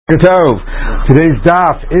Tov. Today's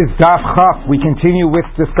daf is daf chaf. We continue with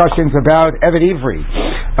discussions about Evet Ivri,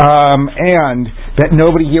 and that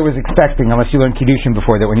nobody here was expecting, unless you learned Kiddushin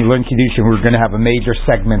before, that when you learn Kiddushin we're going to have a major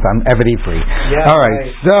segment on Evet Ivri. Yeah,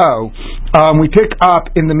 Alright, so we pick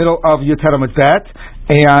up in the middle of Yoter Bet,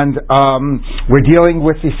 and we're dealing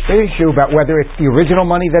with this issue about whether it's the original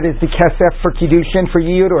money that is the kesef for Kiddushin, for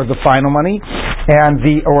Yiyud, or the final money, and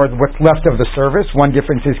or what's left of the service. One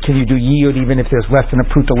difference is, can you do Yiyud even if there's less than a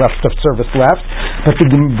pruta left of service left? But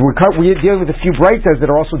we're dealing with a few braitas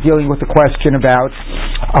that are also dealing with the question about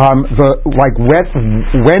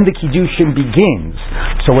when the Kiddushin begins.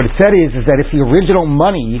 So what it said is that if the original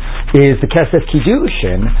money is the kesef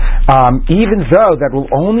Kiddushin, even though that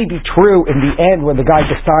will only be true in the end when the guy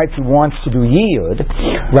decides he wants to do Yiyud,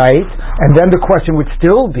 right? And then the question would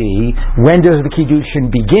still be, when does the Kiddushin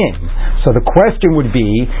begin? So the question would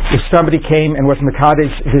be, if somebody came and was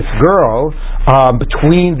Mekadesh this girl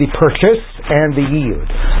between the purchase and the Yiyud.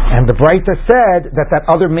 And the Breita said that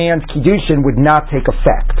other man's Kiddushin would not take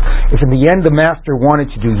effect. If in the end the master wanted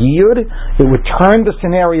to do Yiyud, it would turn the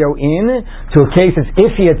scenario to a case as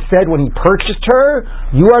if he had said when he purchased her,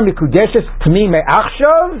 you are Mikudeshes to me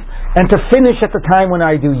me'achshav, and to finish at the time when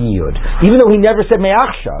I do Yiyud. Even though he never said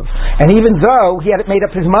me'achshav, and even though he hadn't made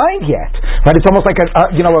up his mind yet. Right? It's almost like a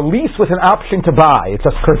lease with an option to buy. It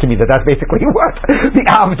just occurred to me that that's basically what the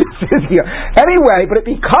avdus is here. Anyway, but it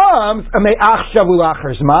becomes a me'achshav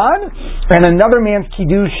ulachar zman, and another man's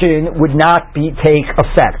Kiddushin would not take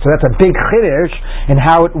effect. So that's a big chiddush in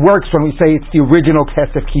how it works when we say it's the original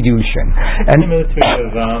kesef Kiddushin. And similar to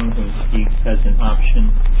Ravam, who speaks as an option.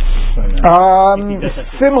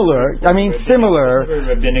 Similar.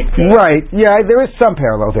 Right. Yeah, there is some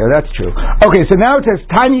parallel there. That's true. Okay, so now it says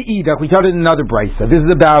Tanya Idach. We taught it in another brisa. This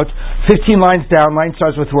is about 15 lines down. Line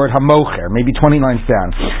starts with the word hamocher, maybe 20 lines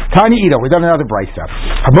down. Tanya Idach. We taught another brisa.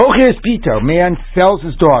 Hamocher is pito. Man sells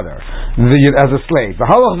his daughter as a slave.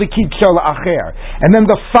 And then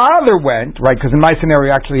the father went, right? Because in my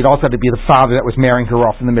scenario, actually, it also had to be the father that was marrying her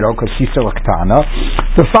off in the middle because she's still a ketana.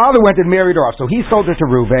 The father went and married her off, so he sold her to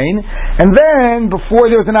Reuven. And then,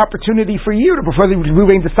 before there was an opportunity for Yiyud, before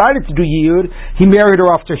Reuven decided to do Yiyud, he married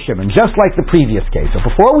her off to Shimon, just like the previous case. So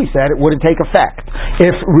before we said it wouldn't take effect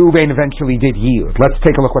if Reuven eventually did Yiyud. Let's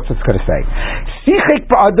take a look what it's going to say.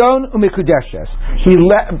 Sichik ba'adon umikudeshes.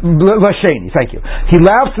 Thank you. He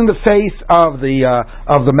laughs in the face of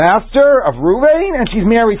the master of Reuven, and she's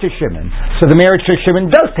married to Shimon. So the marriage to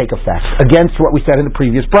Shimon does take effect against what we said in the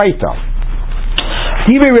previous brayta.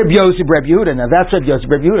 Rabbi Yosef, Rabbi Yehuda. Now that's Rabbi Yosef,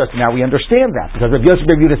 Rabbi Yehuda. So now we understand that, because Rabbi Yosef,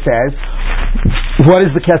 Rabbi Yehuda says, what is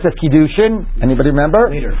the kesef Kiddushin? Anybody remember?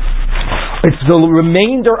 Later. It's the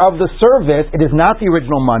remainder of the service. It is not the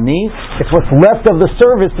original money. It's what's left of the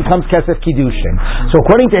service becomes kesef Kiddushin. So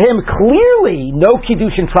according to him, clearly no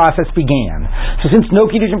Kiddushin process began. So since no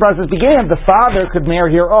Kiddushin process began, the father could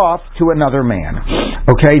marry her off to another man.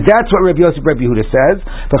 Okay, that's what Rabbi Yosef, Rabbi Yehuda says.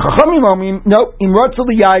 The Chachamim omrim, no, imrotzu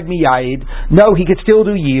liyad miyad. No, he could still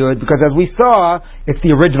do Yiyud, because as we saw, it's the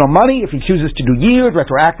original money. If he chooses to do Yiyud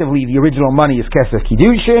retroactively, the original money is kesef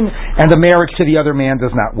Kiddushin, and the marriage to the other man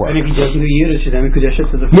does not work. And if he doesn't do Yiyud, is she then Mikudeshes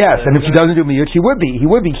to the yes, and if she doesn't do Yiyud, she would be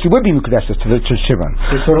Mikudeshes to Shimon.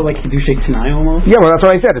 It's sort of like Kiddushin Tanai almost? Yeah, well, that's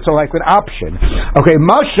what I said. It's sort of like an option. Okay,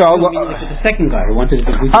 Mashal. The second guy who wanted to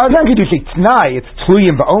do it's not Kiddushin Tanai, it's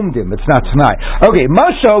Tluyim Ba'omdim, it's not Tanai. Okay,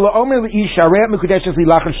 Mashal La'omer L'isha Re'at Mikudeshes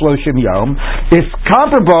L'ilachar Shloshim Yom is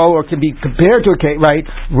comparable, or can be compared to a case, right?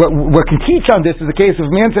 What can teach on this is a case of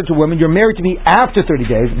a man said to a woman, you're married to me after 30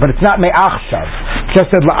 days, but it's not me'achshav.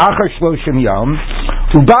 Just said la'achar shloshim yom,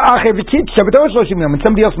 u'ba'achar v'kitsha, but those shloshim yom, and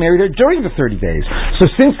somebody else married her during the 30 days. So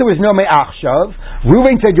since there was no me'achshav,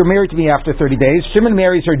 Reuven said, you're married to me after 30 days, Shimon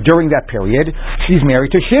marries her during that period, she's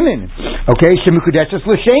married to Shimon. Okay, Shimon Kudeshes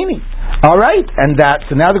l'sheni. Alright, and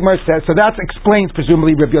so now the Gemara says, so that explains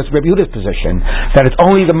presumably Rabbi Yosef, Rabbi Yehuda's position, that it's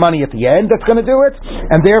only the money at the end that's going to do it,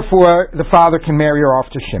 and therefore the father can marry her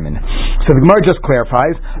off to Shimon. So the Gemara just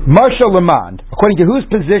clarifies, Mashal Lamand, according to whose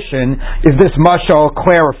position is this Mashal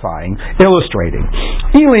clarifying, illustrating?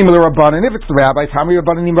 Elim l'Rabbanan, if it's the rabbis, how many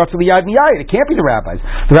Rabbanan nimratzu liyad miyad? It can't be the rabbis.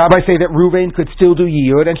 The rabbis say that Reuven could still do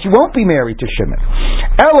Yiyud, and she won't be married to Shimon.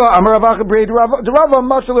 Ella Amar Rava Rava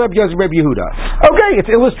Mashal Rabbi Yosef, Rabbi Yehuda. Okay,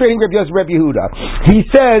 it's illustrating Rabbi Yosef, Rabbi Yehuda. He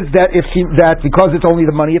says that because it's only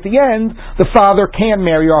the money at the end, the father can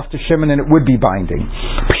marry off to Shimon, and it would be binding.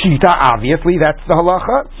 Pshita, obviously, that's the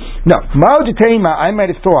halacha. No, I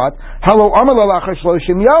might have thought, hello, Amar la'achar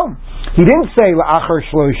shloshim yom. He didn't say la'achar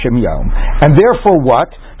shloshim yom, and therefore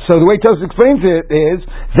what? So the way Tosfos explains it is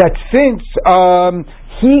that since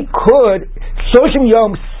he could, Shoshim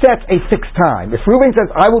Yom sets a fixed time. If Reuven says,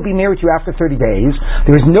 I will be married to you after 30 days,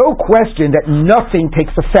 there is no question that nothing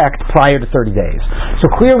takes effect prior to 30 days. So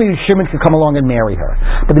clearly Shimon could come along and marry her.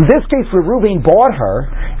 But in this case, where Reuven bought her,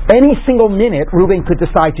 any single minute Reuven could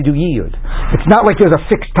decide to do yiyud. It's not like there's a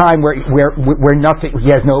fixed time where nothing, he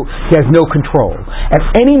has no control. At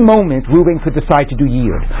any moment Reuven could decide to do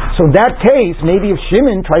yiyud. So in that case, maybe if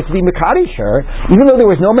Shimon tries to be mekadosh her, even though there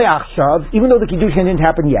was no me'achshav, even though the kiddushin didn't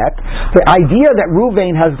happen yet, the idea that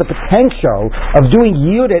Reuven has the potential of doing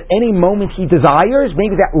yiyud at any moment he desires,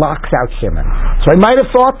 maybe that locks out Shimon. So I might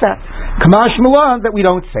have thought that. Kamash Milan, that we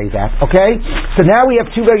don't say that. Okay? So now we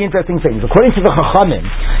have two very interesting things. According to the Chachamim,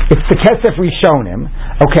 it's the Kesef Rishonim,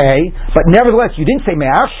 okay? But nevertheless, you didn't say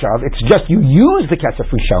Me'achshav, it's just you use the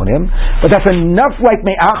Kesef Rishonim, but that's enough like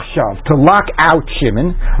Me'achshav to lock out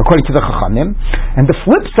Shimon, according to the Chachamim. And the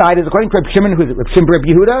flip side is, according to Reb Shimon, who is it? Reb Shimon Reb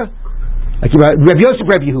Yehuda? Like Reb Yosef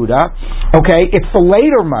Reb Yehuda, okay, it's the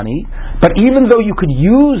later money, but even though you could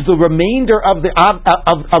use the remainder of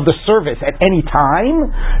the service at any time,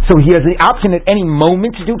 so he has the option at any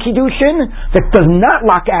moment to do Kiddushin, that does not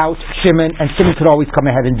lock out Shimon, and Shimon could always come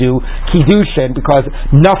ahead and do Kiddushin because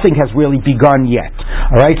nothing has really begun yet.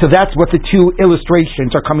 Alright, so that's what the two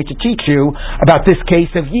illustrations are coming to teach you about this case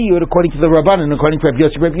of Yiyud, according to the Rabbanan, according to Reb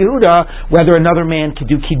Yosef Reb Yehuda, whether another man could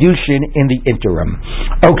do Kiddushin in the interim.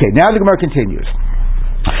 Okay, now the Gemara continues.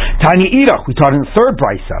 Tanya Irach, we taught in the third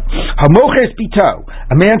brisa. Hamoches bito,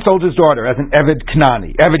 a man sold his daughter as an Eved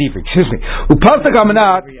Knani, Eved Ivri, excuse me. Upasach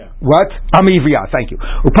Amanat, what? Amivriya, thank you.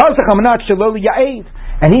 Upasach Amanat Shaloli Ya'ed.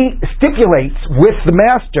 And he stipulates with the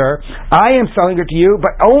master, I am selling her to you,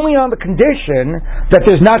 but only on the condition that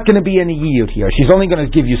there's not going to be any yiyud here. She's only going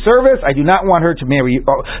to give you service. I do not want her to marry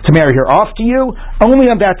her off to you.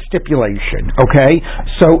 Only on that stipulation. Okay?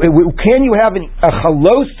 So can you have a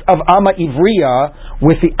chalos of Ama Ivriya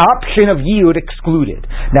with the option of yiyud excluded?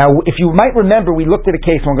 Now, if you might remember, we looked at a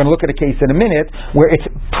case, and we're going to look at a case in a minute, where it's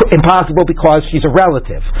impossible because she's a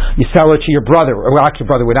relative. You sell her to your brother, or well, actually,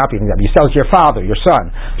 your brother would not be an example. You sell it to your father, your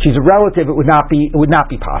son. She's a relative. It would not be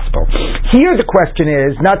possible. Here, the question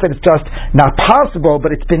is not that it's just not possible,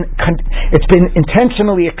 but it's been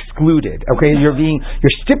intentionally excluded. Okay, you're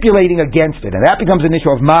stipulating against it, and that becomes an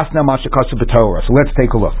issue of masna mashakasu b'Torah. So let's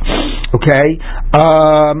take a look. Okay,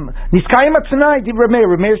 niskayim atznai di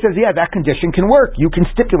Rameir. Rameir says, yeah, that condition can work. You can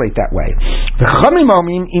stipulate that way. The Chachamim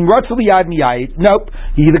omin in ratzul yad miyad. Nope,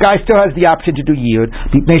 the guy still has the option to do yiyud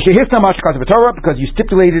because you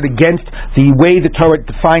stipulated against the way the Torah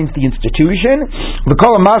defines the institution.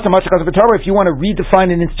 If you want to redefine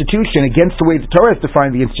an institution against the way the Torah has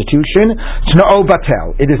defined the institution,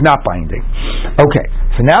 it is not binding. Okay,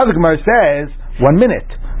 so now the Gemara says, 1 minute.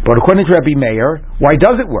 But according to Rabbi Meir, why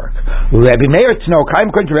does it work? Rabbi Meir,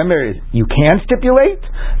 according to Rabbi Meir, you can stipulate.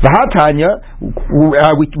 V'hatanya,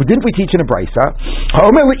 didn't we teach in a brisa?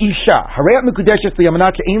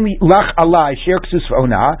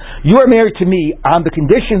 You are married to me on the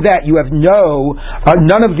condition that you have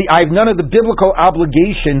none of the biblical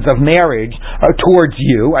obligations of marriage towards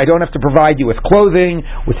you. I don't have to provide you with clothing,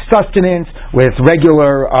 with sustenance, with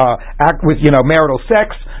regular marital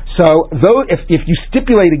sex. So, though if you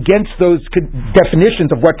stipulate against those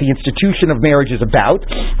definitions of what the institution of marriage is about,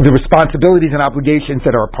 the responsibilities and obligations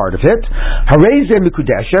that are a part of it, Harezeh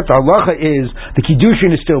Mikudeshet, the halacha is the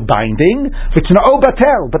Kiddushin is still binding,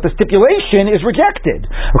 but the stipulation is rejected.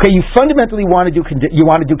 Okay, you fundamentally want to do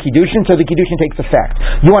Kiddushin, so the Kiddushin takes effect.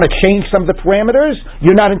 You want to change some of the parameters,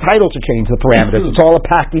 you're not entitled to change the parameters. It's all a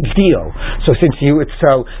package deal. So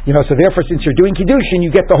therefore, since you're doing Kiddushin,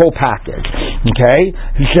 you get the whole package. Okay?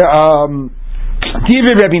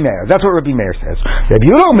 Rabbi Meir. That's what Rabbi Meir says. Rabbi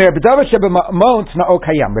Yehuda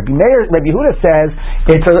says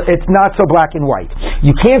it's not so black and white. You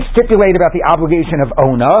can't stipulate about the obligation of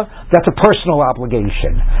Ona. That's a personal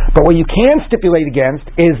obligation. But what you can stipulate against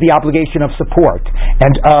is the obligation of support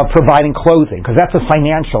and providing clothing, because that's a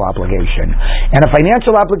financial obligation. And a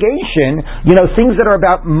financial obligation, things that are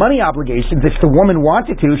about money obligations, if the woman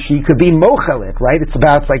wanted to, she could be mochelet, right? It's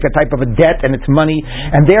like a type of a debt and it's money,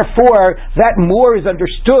 and therefore that more is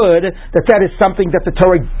understood that is something that the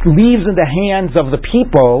Torah leaves in the hands of the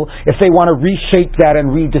people if they want to reshape that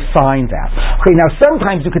and redefine that. Okay, now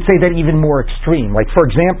sometimes you could say that even more extreme. Like, for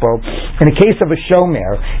example, in the case of a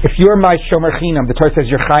shomer, if you're my shomer chinam, the Torah says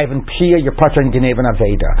you're chayiv and pshia, you're patur and genev and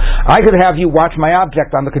aveda. I could have you watch my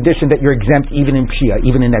object on the condition that you're exempt even in pshia,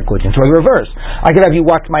 even in negligence, or the reverse. I could have you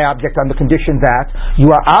watch my object on the condition that you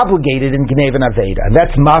are obligated in genev and aveda. And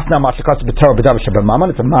that's masna mashakos b'torah b'davar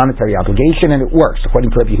shabamamon. It's a monetary obligation, and and it works,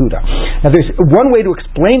 according to Rabbi Yehuda. Now, there's one way to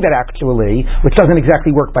explain that, actually, which doesn't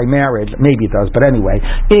exactly work by marriage, maybe it does, but anyway,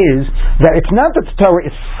 is that it's not that the Torah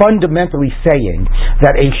is fundamentally saying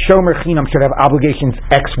that a shomer chinam should have obligations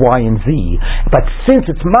X, Y, and Z, but since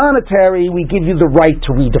it's monetary, we give you the right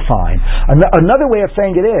to redefine. Another way of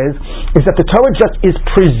saying it is that the Torah just is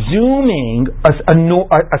presuming a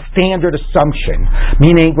standard assumption,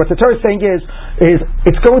 meaning what the Torah is saying is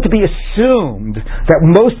it's going to be assumed that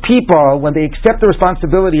most people, when they accept the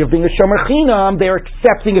responsibility of being a shomer chinam, they're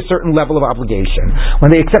accepting a certain level of obligation.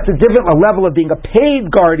 When they accept a level of being a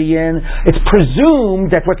paid guardian, it's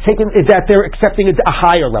presumed that that they're accepting a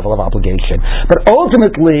higher level of obligation. But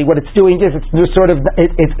ultimately, what it's doing is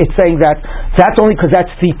it's saying that that's only because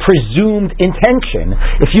that's the presumed intention.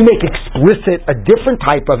 If you make explicit a different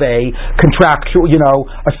type of a contractual,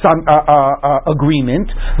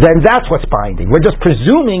 agreement, then that's what's binding. We're just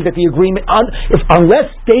presuming that the agreement, unless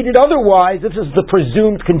stated otherwise, this is the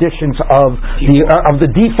presumed conditions of the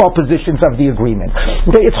default positions of the agreement.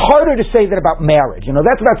 Okay, it's harder to say that about marriage.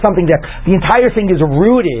 That's about something that the entire thing is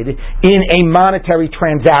rooted in a monetary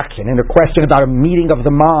transaction, in a question about a meeting of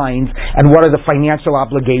the minds and what are the financial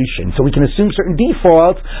obligations. So we can assume certain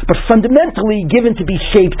defaults, but fundamentally given to be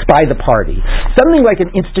shaped by the party. Something like an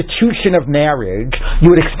institution of marriage, you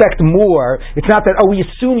would expect more. It's not that we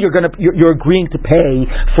assume you're agreeing to pay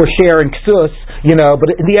for share and ksus, but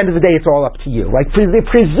at the end of the day, it's all up to you. Like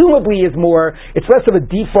presumably is more. It's less of a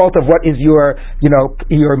default of what is your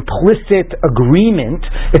implicit agreement.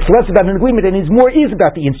 It's less about an agreement, and is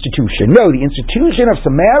about the institution. No, the institution of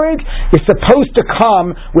some marriage is supposed to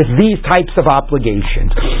come with these types of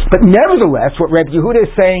obligations. But nevertheless, what Rabbi Yehuda is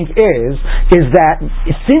saying is that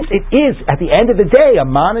since it is at the end of the day a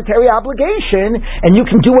monetary obligation, and you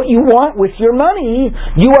can do what you want with your money,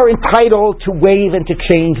 you are entitled to waive and to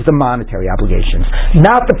change the monetary obligations,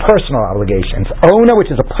 not the personal obligations. Ona,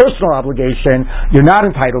 which is a personal obligation, you're not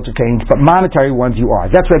entitled to change, but monetary ones you are.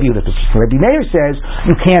 That's Rabbi Yehuda's position. Rabbi Meir says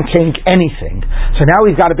you can't change anything. So now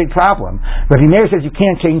he's got a big problem. Rabbi Meir says you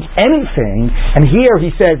can't change anything, and here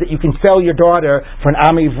he says that you can sell your daughter for an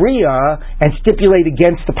amivriya and stipulate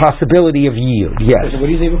against the possibility of yield. Yes. So what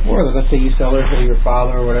did you say before? Let's say you sell her to your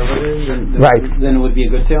father or whatever it is, then it would be a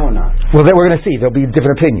good sale or not? Well, then we're going to see. There'll be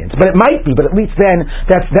different opinions, but it might be. But at least then,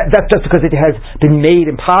 that's just because it has been made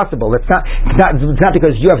impossible. It's not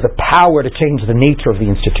because you have the power to change the nature of the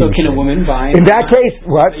institution. So can a woman buy in that case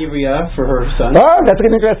what for her son? Oh, that's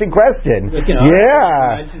an interesting question.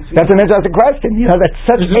 That's an interesting question.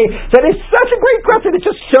 That is such a great question. It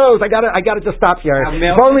just shows. I gotta just stop here.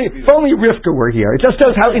 If only Rivka were here. It just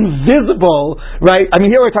shows how invisible, right? I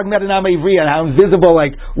mean, here we're talking about an Amivriya and how invisible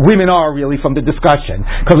women are really from the discussion.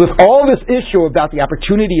 Because with all this issue about the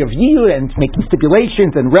opportunity of yield and making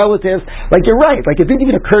stipulations and relatives, you're right. It didn't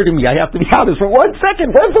even occur to me. I have to be honest for 1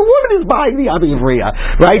 second. What if the woman is buying the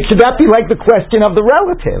Amivriya? Right? Should that be the question of the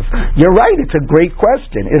relative? You're right. It's a great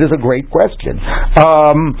question. It is a great question.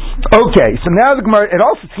 Okay, so now the Gemara, it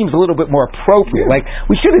also seems a little bit more appropriate.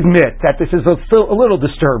 We should admit that this is still a little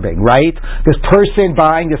disturbing, right? This person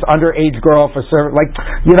buying this underage girl for service,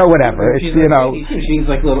 whatever. It's, she's little,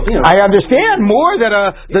 I understand more that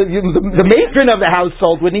the matron of the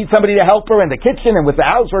household would need somebody to help her in the kitchen and with the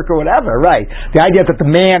housework or whatever, right? The idea that the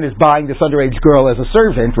man is buying this underage girl as a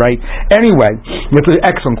servant, right? Anyway, it's an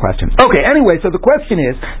excellent question. Okay, anyway, so the question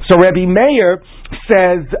is, so Rabbi Meir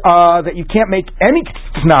says that you can't make any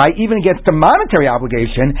t'nai even against a monetary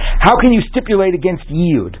obligation. How can you stipulate against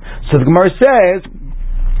yiyud? So the Gemara says,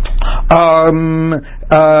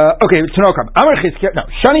 okay, Tanokam.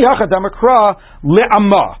 Shani hachad amakra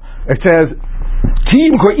le'amah. It says,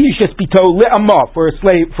 Tim ko'ishes pito le'amah for a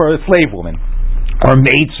slave woman. Or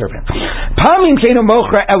maidservant. The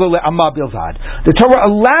Torah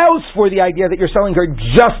allows for the idea that you're selling her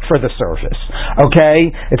just for the service.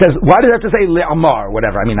 Okay? It says, why does it have to say le'amar or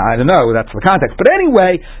whatever? I mean, I don't know, that's the context. But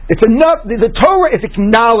anyway, it's enough, the Torah is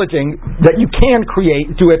acknowledging that you can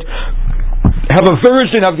have a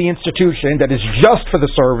version of the institution that is just for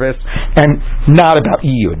the service and not about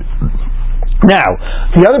yiyud. Now,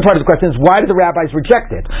 the other part of the question is, why do the rabbis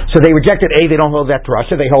reject it? So they rejected A, they don't hold that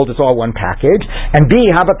drasha, they hold it's all one package, and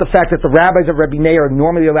B, how about the fact that the rabbis of Rabbi Meir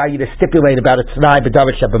normally allow you to stipulate about a t'nai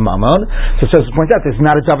b'davar shebamamon? So it points out, there's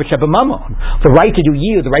not a davar shebamamon. The right to do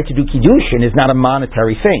yiyud, the right to do kiddushin is not a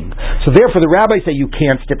monetary thing. So therefore the rabbis say you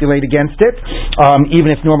can't stipulate against it,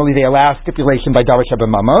 even if normally they allow stipulation by davar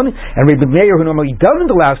shebamamon, and Rabbi Meir, who normally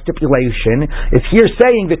doesn't allow stipulation, is here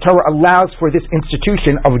saying the Torah allows for this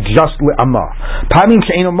institution of just le'amah. Pamim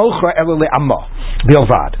she'eno mochra elo le'ama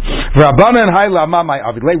bilvad. V'Rabbanan hay le'ama my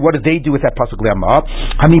avidle. What do they do with that pasuk le'ama?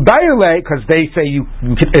 Hamibayile, because they say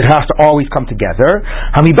it has to always come together.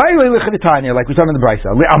 Hamibayile lechadetanya, like we talked in the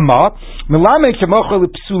Brisa. Le'ama melamed shemochra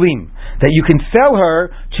le'psulim, that you can sell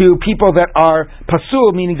her to people that are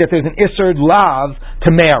pasul, meaning that there's an isser lav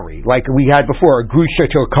to marry, like we had before, a grusha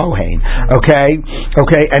to a kohen. Okay,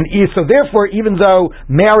 and so therefore, even though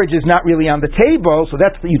marriage is not really on the table, so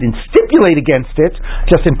that's you didn't stipulate against it.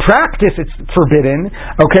 Just in practice, it's forbidden.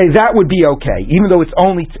 Okay, that would be okay, even though it's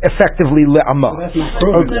only effectively le'amah.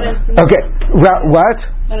 Okay, what?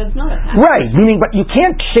 But it's not right, meaning, but you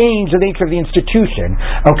can't change the nature of the institution.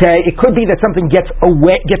 Okay, it could be that something gets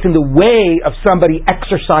in the way of somebody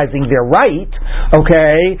exercising their right.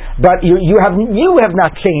 Okay, but you have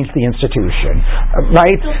not changed the institution,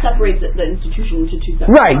 right? It still separates the institution into two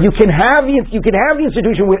separate right. parts. You can have the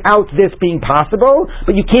institution without this being possible,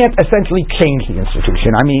 but you can't essentially change the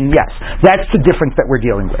institution. I mean, yes, that's the difference that we're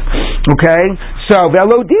dealing with. Okay, so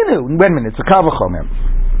velodinu. Wait a minute, it's a kavachomer.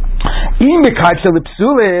 Why do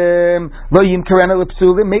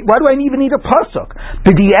I even need a pasuk?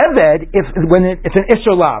 B'di'eved, when it's an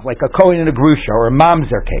isser lav, like a kohen and a grusha or a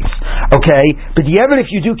mamzer case, okay. B'di'eved,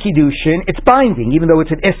 if you do kiddushin, it's binding, even though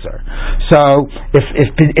it's an isser. So if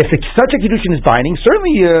such a kiddushin is binding,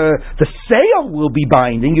 certainly the sale will be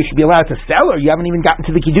binding. You should be allowed to sell her. You haven't even gotten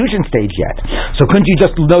to the kiddushin stage yet. So couldn't you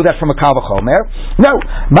just know that from a kal v'chomer? No.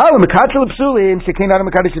 1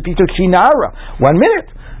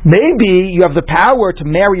 minute. Maybe you have the power to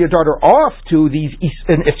marry your daughter off to these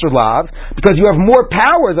an Isser Lav because you have more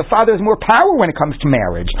power. The father has more power when it comes to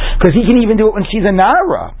marriage because he can even do it when she's a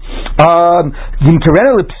Nara. But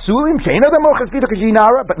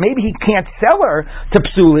maybe he can't sell her to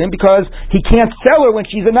Psulim because he can't sell her when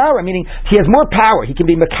she's a Nara, meaning he has more power. He can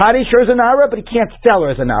be Mekadesh her as a Nara, but he can't sell her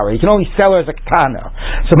as a Nara. He can only sell her as a Ketana.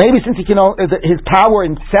 So maybe since his power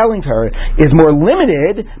in selling her is more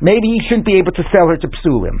limited, maybe he shouldn't be able to sell her to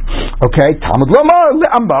Psulim. Okay, Talmud Lomar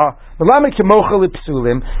le'amba. You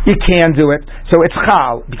can do it, so it's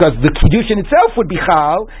chal because the kiddushin itself would be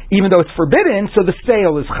chal, even though it's forbidden. So the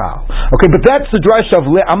sale is chal. Okay, but that's the drush of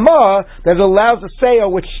le'amah that allows a sale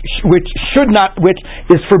which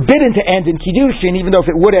is forbidden to end in kiddushin, even though if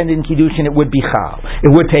it would end in kiddushin, it would be chal. It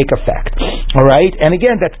would take effect. All right, and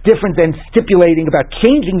again, that's different than stipulating about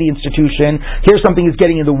changing the institution. Here, something is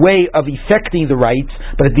getting in the way of effecting the rights,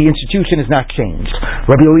 but the institution is not changed.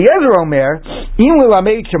 Rabbi Eliezer Omer,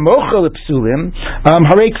 no.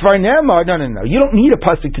 You don't need a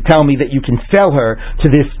pasuk to tell me that you can sell her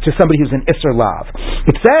to somebody who's an Isser Lav.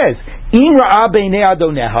 It says,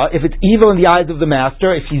 if it's evil in the eyes of the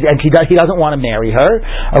master, he doesn't want to marry her.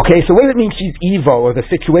 Okay, so what does it mean she's evil or the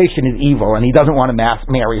situation is evil and he doesn't want to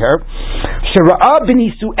marry her?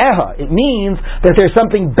 It means that there's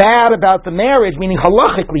something bad about the marriage, meaning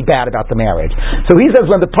halachically bad about the marriage. So he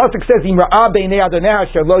says when the pasuk says that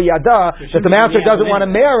the master doesn't want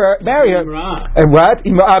to marry her, and what?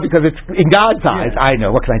 Because it's in God's eyes. I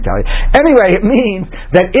know. What can I tell you? Anyway, it means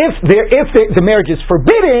that if the marriage is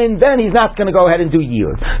forbidden, then he's not going to go ahead and do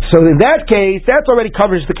yiyud. So in that case, that already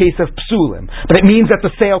covers the case of psulim. But it means that the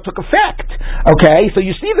sale took effect. Okay, so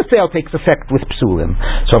you see the sale takes effect with psulim.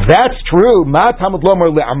 So if that's true, ma tamud lomer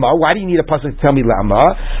le'ama, why do you need a pasuk to tell me le'ama?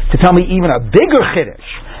 To tell me even a bigger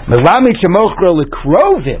chiddush. That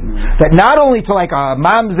not only to like a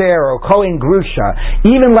mamzer or a kohen grusha,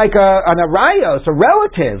 even like an arayos, a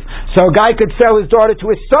relative. So a guy could sell his daughter to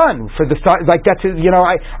his son for the son, like that's his,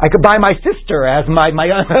 I could buy my sister as my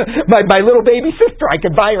little baby sister. I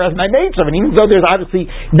could buy her as my maidservant, even though there's obviously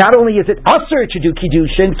not only is it usher to do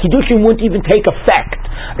kiddushin wouldn't even take effect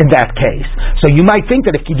in that case. So you might think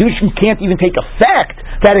that if kiddushin can't even take effect,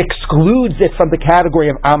 that excludes it from the category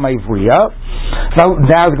of amayvriya. So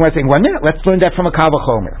now the Gemara is saying, 1 minute, let's learn that from a kal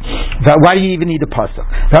v'chomer. Why do you even need a pasuk?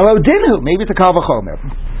 Maybe it's a kal v'chomer.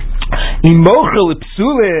 I don't know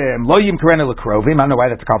why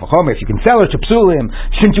that's a kal v'chomer. If you can sell her to psulim,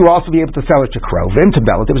 shouldn't you also be able to sell her to krovim, to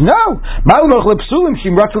relatives? No. If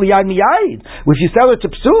you sell her to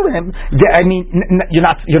psulim, I mean,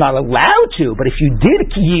 you're not allowed to. But if you did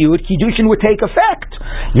kiddushin would take effect.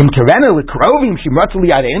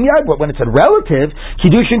 But when it's a relative,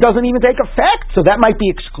 kiddushin doesn't even take effect. So that might be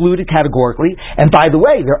excluded categorically. And by the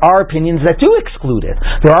way, there are opinions that do exclude it.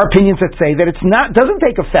 There are opinions that say that doesn't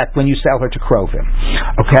take effect when you sell her to krovim.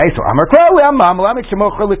 Okay, so Amar Krovim.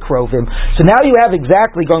 So now you have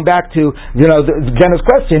exactly, going back to Jenna's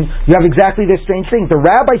question, you have exactly this strange thing. The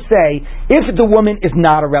rabbis say if the woman is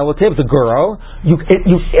not a relative, the girl,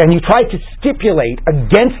 and you try to stipulate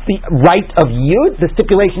against the right of yiyud, the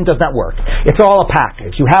stipulation does not work. It's all a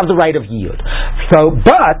package. You have the right of yiyud. So,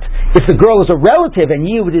 but if the girl is a relative and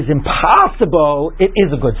yiyud is impossible, it is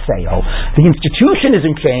a good sale. The institution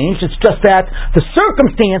isn't changed. It's just that the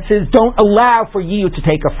circumstances don't allow for yiyud to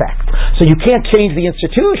take effect. So you can't change the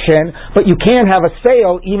institution, but you can have a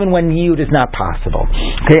sale even when yiyud is not possible.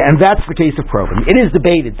 Okay, and that's the case of Krovim. It is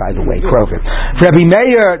debated, by the way, Krovim. For Rabbi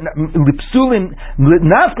Meir, Lipsulim,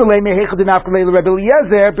 Nafkalei Mehechad Nafkalei Rabbi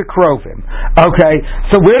Eliezer Bekrovim. Okay,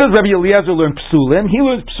 so where does Rabbi Eliezer learn Psulim? He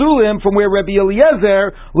learns Psulim from where Rabbi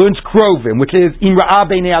Eliezer learns Krovim, which is Imra'ah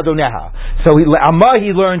Beinei Adoneha. So he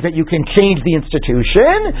learns that you can change the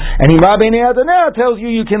institution, and Imra'ah Beinei Adoneha tells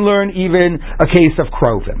you can learn even a case of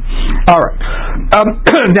Krovim. All right.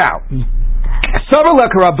 Now, Savala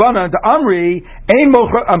Karabana the Amri Ein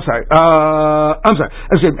Mocha. I'm sorry. I'm sorry.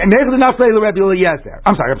 Let's do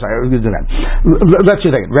that. Let's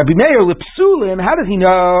do that. Rabbi Meir Lipsulim. How does he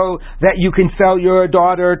know that you can sell your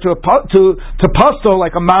daughter to postal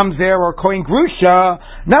like a mamzer or kohen grusha?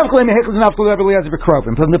 From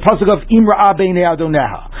the pasuk of Imra'ah Beinei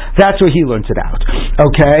Adoneha. That's where he learns it out.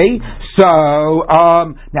 Okay. So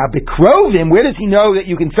now Bekrovim. Where does he know that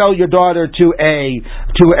you can sell your daughter to a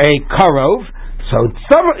karov? So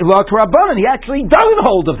he actually doesn't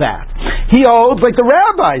hold of that. He holds like the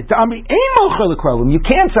rabbis. You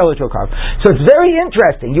can't sell it to a karov. So it's very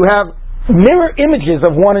interesting. You have mirror images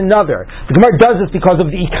of one another. The Gemara does this because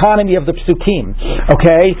of the economy of the psukim.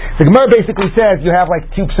 Okay? The Gemara basically says you have like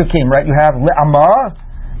two psukim, right? You have le'amah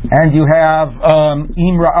and you have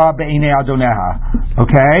imra'ah be'inei adoneha.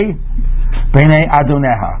 Okay? Be'inei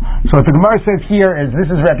adoneha. So what the Gemara says here is this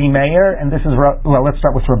is Rabbi Meir and this is let's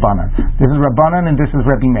start with Rabbanan. This is Rabbanan and this is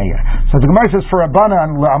Rabbi Meir. So the Gemara says for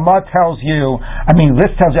Rabbanan, le'amah tells you,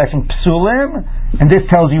 this tells you I think psulim and this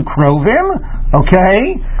tells you krovim.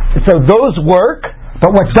 Okay? So those work,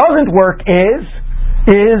 but what doesn't work is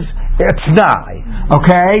tnai.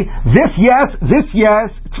 Okay? This yes,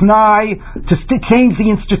 tnai to change the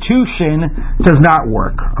institution does not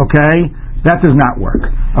work. Okay? That does not work.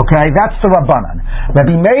 Okay? That's the Rabbanan.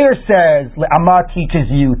 Rabbi Meir says Amma teaches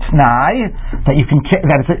you tnai that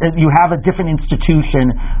you have a different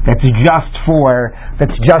institution that's just for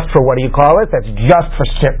what do you call it? That's just for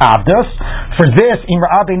avdus. For this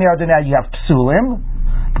Imra'ah Beinei Adoneha you have psulim,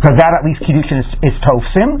 because that at least Kiddushin is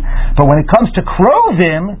tofsim. But when it comes to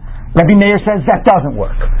krovim, Rabbi Meir says that doesn't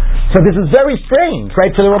work. So this is very strange,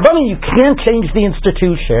 right? For the Rabbanim, you can't change the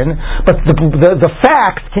institution, but the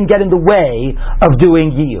facts can get in the way of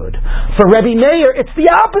doing yiyud. For Rabbi Meir, it's the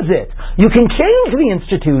opposite. You can change the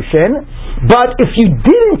institution, but if you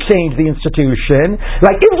didn't change the institution,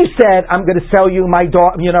 like if you said, I'm going to sell you my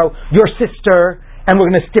daughter, your sister, and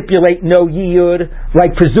we're going to stipulate no yiyud,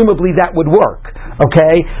 like presumably that would work,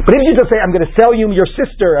 okay? But if you just say, I'm going to sell you your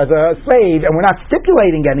sister as a slave, and we're not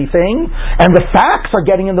stipulating anything, and the facts are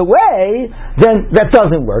getting in the way, then that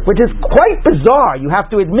doesn't work, which is quite bizarre, you have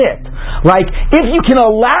to admit. Like, if you can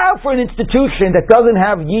allow for an institution that doesn't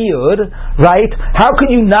have yiyud, right, how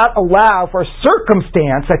could you not allow for a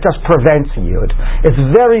circumstance that just prevents yiyud? It's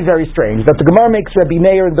very, very strange that the Gemara makes Rabbi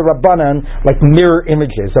Meir and the Rabbanan like mirror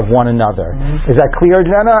images of one another. Mm-hmm. Is that clear,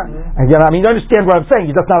 Jenna? You understand what I'm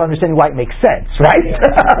saying. You're just not understanding why it makes sense, right?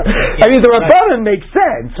 The Rabbanan makes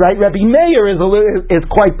sense, right? Rabbi Meir is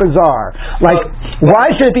quite bizarre. Like,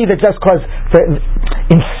 why should it be that just because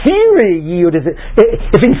in theory yiyud is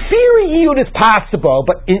if in theory yiyud is possible,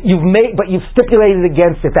 but you've stipulated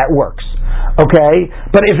against it, that works, okay?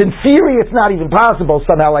 But if in theory it's not even possible,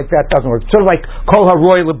 somehow like that doesn't work. Sort of like kol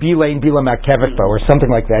haroy lebila and bila makevito or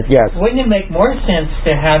something like that. Yes. Wouldn't it make more sense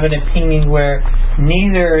to have an opinion where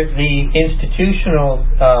neither the institutional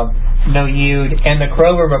no yud and the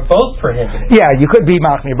krovim are both prohibited? Yeah, you could be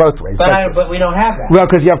machmir both ways. But we don't have that. Well,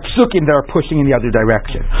 because you have psukim that are pushing in the other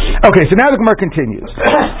direction. Okay, so now the Gemara continues.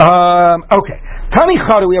 Okay. Tani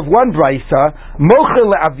Chada, we have one brisa, mochel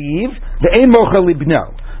le'aviv, the ein mochel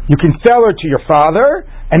libno. You can sell her to your father,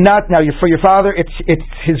 and not now. For your father, it's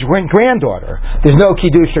his granddaughter. There's no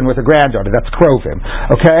kiddushin with a granddaughter. That's krovim,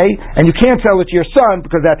 okay? And you can't sell it to your son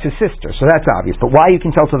because that's his sister. So that's obvious. But why you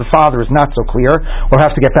can sell to the father is not so clear. We'll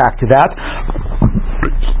have to get back to that.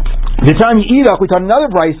 The time you eat up, we taught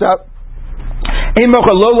another brisa.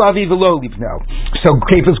 So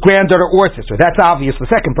Kefa's granddaughter or sister. That's obvious. The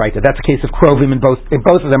second brighter. That's a case of Krovim, and both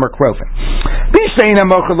of them are Krovim. Because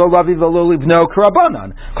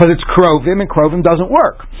it's Krovim, and Krovim doesn't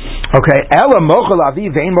work. Okay. Ela mochel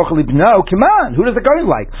aviv vein mochel ibno. Come on. Who does it go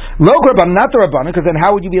like? Lo Rabbanan, not the Rabbanan, because then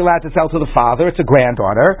how would you be allowed to sell to the father? It's a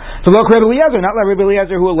granddaughter. So lo Rabbi Eliezer, not like Rabbi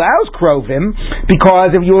Eliezer who allows Krovim,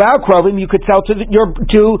 because if you allow Krovim, you could sell to your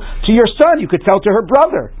son. You could sell to her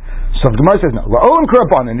brother. So the Gemara says no. La'olim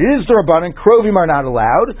k'Rabbanan. It is the Rabbanan. Krovim are not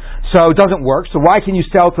allowed, so it doesn't work. So why can you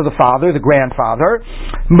sell to the father, the grandfather?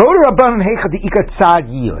 Motor Rabbanan heicha de'ika tzad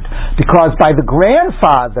yiyud. Because by the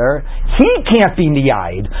grandfather, he can't be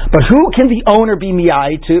miyayid. But who can the owner be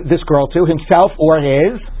miyayid to this girl to? Himself or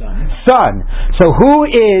his son. So who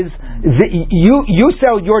is you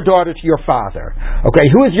sell your daughter to your father? Okay,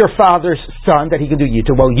 who is your father's son that he can do yiyud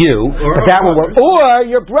to? Well, you. But that will work. Or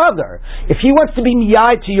your brother. If he wants to be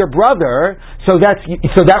miyayid to your brother, so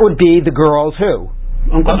that would be the girl's who?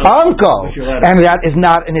 Uncle. And that is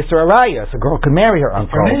not an Isser Arayah. So a girl can marry her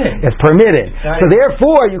uncle. It's permitted. So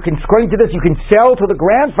therefore, according to this, you can sell to the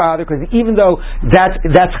grandfather, because even though that's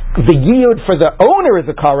the yiyud for the owner is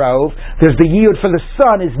a karov, there's the yiyud for the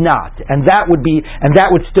son is not, and that would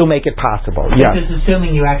still make it possible. This is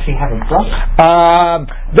assuming you actually have a brother.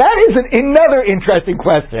 That is another interesting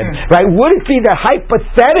question, right? Would it be that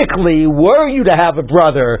hypothetically, were you to have a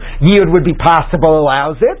brother, yiyud would be possible?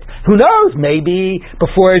 Allows it? Who knows? Maybe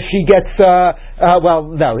before she gets, he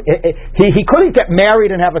couldn't get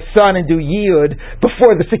married and have a son and do yiyud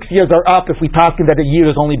before the 6 years are up if we talking that a yiyud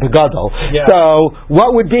is only begadol. Yeah. So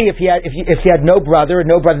what would be if he had no brother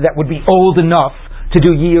that would be old enough to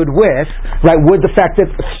do yiyud with, right? Would the fact that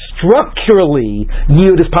structurally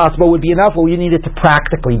yiyud is possible would be enough, or you need it to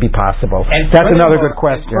practically be possible? And that's another good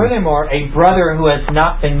question. Furthermore, a brother who has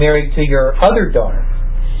not been married to your other daughter.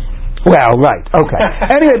 Well, right, okay.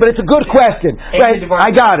 Anyway, but it's a good question. Right, I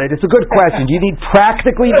got it. It's a good question. Do you need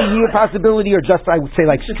practically the yiyud possibility, or just, I would say,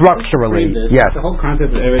 like structurally? Yes. The whole concept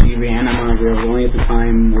of Eretz Yivri and Amar was only at the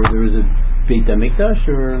time where there was a Beit HaMikdash,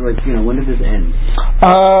 or when did this end?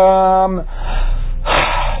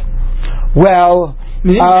 Well,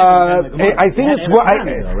 I think it's what.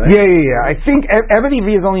 Yeah. I think Eretz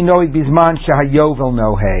Yivri is only knowing Bizman Shahayovel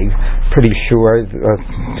Noheg. Pretty sure.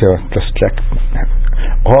 Just check.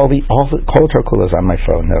 All the Torah is on my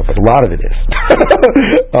phone, no, but a lot of it is.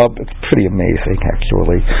 It's pretty amazing,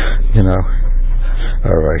 actually.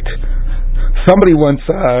 All right. Somebody once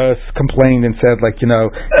complained and said, when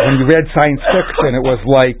you read science fiction, it was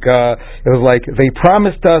like they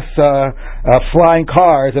promised us flying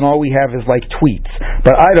cars, and all we have is tweets.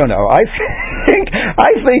 But I don't know. I think.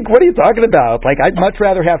 What are you talking about? I'd much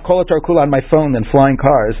rather have Kol Torah on my phone than flying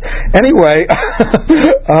cars. Anyway.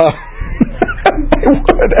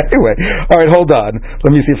 Anyway, all right, hold on.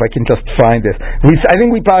 Let me see if I can just find this. I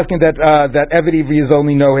think we posted that Eved Ivri is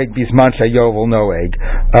only noheg bisman shayovel noheg.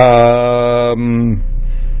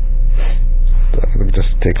 Let me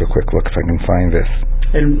just take a quick look if I can find this.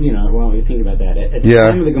 And while you think about that, at the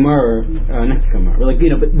time of the Gemara, not the Gemara,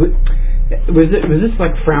 but was this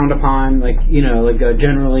frowned upon?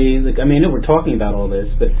 Generally, I know we're talking about all this,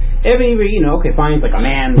 but okay, fine, it's a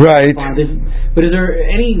man, right? But is there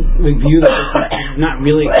any view that this is not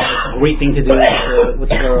really a great thing to do with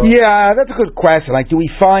the girl? Yeah, that's a good question. Do we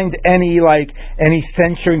find any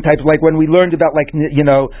censuring types? When we learned about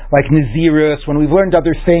Nazirus, when we've learned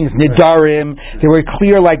other things, Nidarim, there were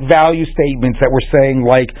clear value statements that were saying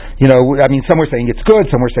some were saying it's good,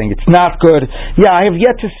 some were saying it's not good. Yeah, I have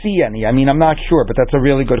yet to see any. I'm not sure, but that's a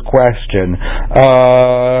really good question.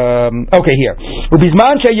 Okay, here.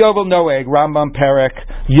 Ubizman sheyovel noeg, Rambam Perek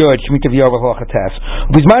Yud, Shmitav Yovel Hochates.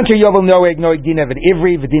 Ubizman sheyovel noeg din Eved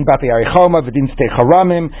Ivri, v'din Batei Arichoma, v'din Stei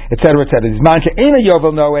Charamim, etc., etc. Bizman she'ena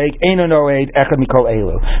yovel noeg, eno noeg, echad mikol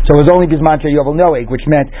elu. So it was only Bizman sheyovel noeg, which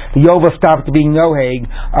meant the yovel stopped being noeg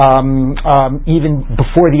even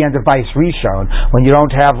before the end of Bais Rishon, when you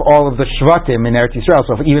don't have all of the Shvatim in Eretz Yisrael.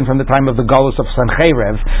 So even from the time of the Galus of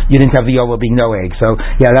Sancherev, you didn't have the yovel being noeg. So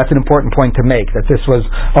yeah, that's an important point to make, that this was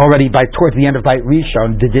already towards the end of Beit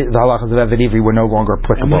Rishon, the halachas of Eved Ivri were no longer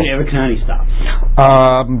applicable. And when did Erekanani stop?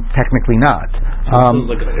 Technically not.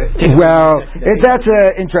 That's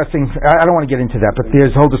interesting. I don't want to get into that, but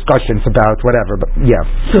there's whole discussions about whatever. But yeah.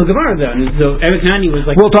 So Gemara then, so Erekanani was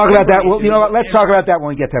we'll talk about that. Well, let's talk about that when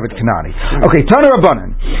we get to Eved Kanani. Okay, Tana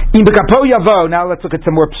Rabbanan. In Bekapo Yavo. Now let's look at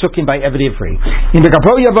some more psukim by Eved Ivri. In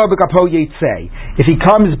Bekapo Yavo, Bekapo Yitzei. If he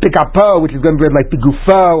comes Bekapo, which is going to be like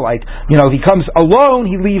Begufo, if he comes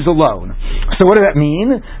alone, he leaves alone. So what does that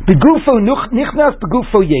mean? Begufo nichnas,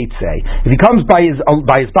 begufo Yitzei. If he comes by his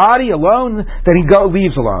body alone, then then he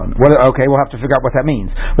leaves alone. Okay, we'll have to figure out what that means.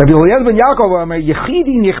 Rabbi Eliezer ben Yaakov Omer,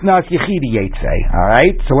 Yechidi nichnas, Yechidi yetze.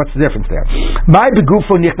 Alright, so what's the difference there? My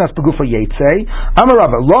begufo nichnas, begufo yetze. Amar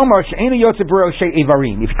Rabba, Lomar she'enu yotze b'roshe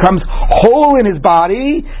evarim. If he comes whole in his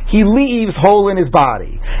body, he leaves whole in his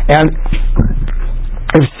body. And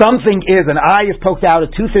if something is, an eye is poked out, a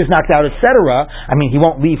tooth is knocked out, etc., I mean, he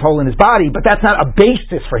won't leave whole in his body, but that's not a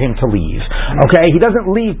basis for him to leave. Okay? He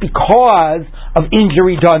doesn't leave because of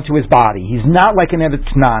injury done to his body. He's not like an Eved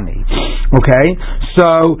Knani. Okay?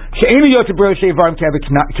 So, meaning like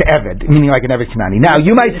an Eved Knani. Now,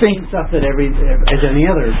 you might think... stuff that as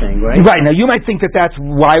any other thing, right? Right. Now, you might think that that's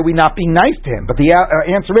why we're not being nice to him, but the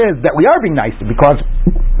answer is that we are being nice to him because...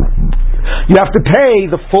 you have to pay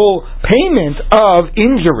the full payment of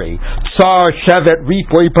injury. Tsar, shevet,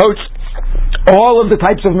 repoy, poach, all of the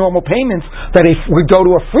types of normal payments that would go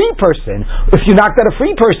to a free person. If you knocked out a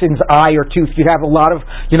free person's eye or tooth, you'd have a lot of,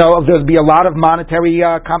 there'd be a lot of monetary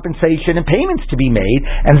compensation and payments to be made,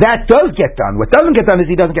 and that does get done. What doesn't get done is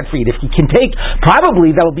he doesn't get freed. If he can take,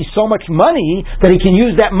 probably that'll be so much money that he can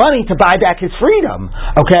use that money to buy back his freedom.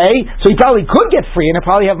 Okay? So he probably could get free and he'll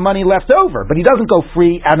probably have money left over, but he doesn't go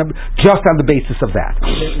free just on the basis of that.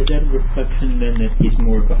 Is that a reflection then that he's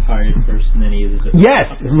more of a hired person than he is a...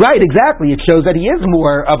 Yes, right, exactly. It shows that he is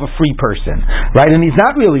more of a free person, right? And he's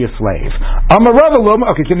not really a slave. Abai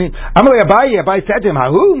said to him,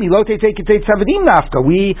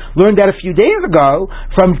 we learned that a few days ago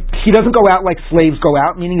from he doesn't go out like slaves go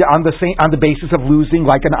out, meaning on the basis of losing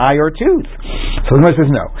like an eye or a tooth. So the Gemara says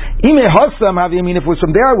no. If it was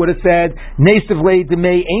from there, I would have said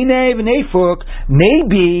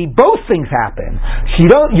maybe both things happen. You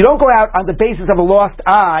don't go out on the basis of a lost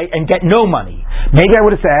eye and get no money. Maybe I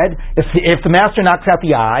would have said if the master knocks out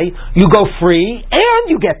the eye, you go free and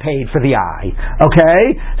you get paid for the eye.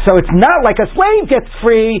 Okay? So it's not like a slave gets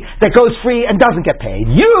free that goes free and doesn't get paid.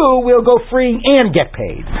 You will go free and get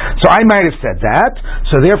paid. So I might have said that.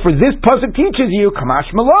 So therefore this pasuk teaches you,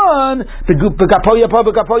 Kamash Malon, that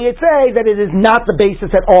it is not the basis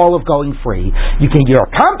at all of going free. You're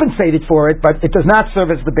compensated for it, but it does not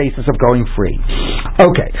serve as the basis of going free.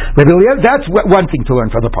 Okay. That's one thing to learn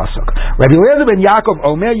from the pasuk. Rabbi Eliezer ben Yaakov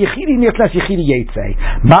Omer, Yechidi nichnas, Yechidi yetze.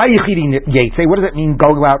 My Yechidi yetze, what does that mean,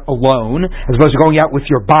 going out alone, as opposed to going out with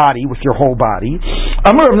your body, with your whole body?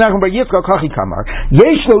 Amar Rav Nachman bar Yitzchak Kachi Kamar,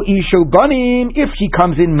 Yeshlo Isho Banim, if he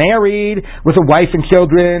comes in married, with a wife and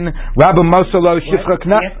children, Rabbi Mosolo Shifcha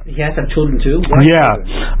Kna... He has to have children too? Yeah.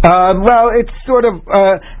 Well, it's sort of,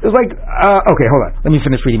 it's like, okay, hold on, let me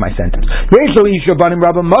finish reading my sentence. Yeshlo Isho Banim,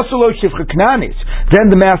 Rabbi Mosolo Shifcha Knanis. Then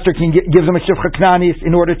the master can give them a Shifcha Knanis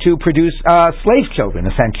in order to produce slave children,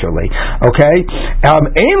 essentially. Okay?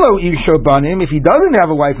 Elo Isho Banim, if he doesn't have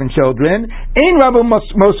a wife and children, Ein Rabbi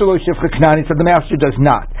Mosolo Shifcha Knanis, so the master does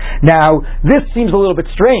not. Now, this seems a little bit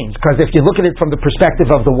strange, because if you look at it from the perspective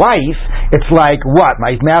of the wife, it's like, what?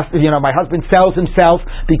 My master, my husband sells himself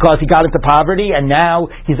because he got into poverty, and now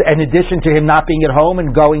he's, in addition to him not being at home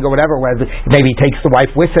and going or whatever, maybe he takes the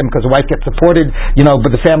wife with him because the wife gets supported,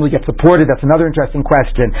 but the family gets supported. That's another interesting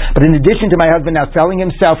question. But in addition to my husband now selling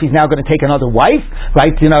himself, he's now going to take another wife,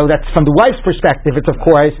 right? That's from the wife's perspective. It's, of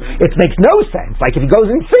course, it makes no sense. Like if he goes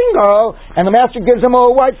in single and the master gives him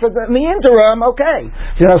a wife in the interim, okay.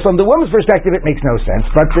 From the woman's perspective, it makes no sense.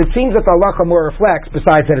 But it seems that the halacha more reflects,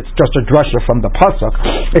 besides that it's just a drasha from the pasuk,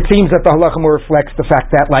 it seems that the halacha more reflects the fact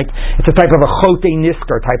that, like, it's a type of a chote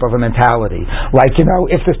nisker type of a mentality. Like,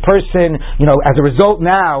 if this person, as a result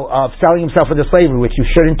now of selling himself into slavery, which you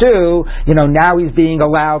shouldn't do, now he's being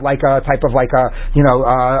allowed like a type of like a,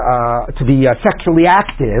 to be sexually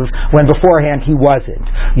active when beforehand he wasn't.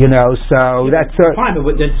 So that's fine,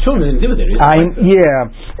 but the children didn't do it. Yeah,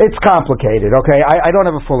 it's complicated. Okay, I don't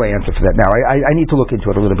have a full answer for that now. I need to look into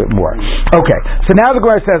it a little bit more. Okay, so now the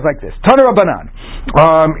Gemara says like this: Tana Rabbanan,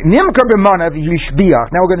 Nimkar b'manav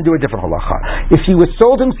yishbiach. Now we're going to do a different halacha. If he was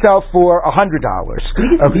sold himself for $100, he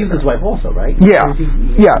gets to use his wife also, right? Yeah.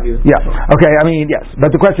 Okay, yes,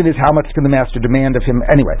 but the question is, how much can the master demand of him?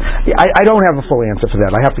 Anyway, I don't have a full answer for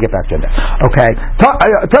that. I have to get back to that. Okay,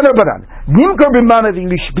 Tana Rabbanan, Nimkar b'manav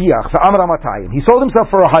yishbiach v'amar amatayim. He sold himself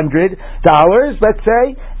for $100, let's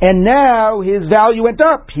say, and now his value went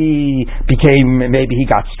up. Maybe he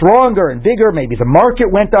got stronger and bigger, maybe the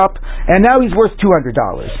market went up, and now he's worth $200.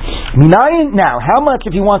 Now, how much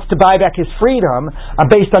if he wants to buy back his freedom,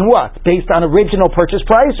 based on what? Based on original purchase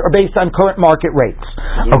price or based on current market rates?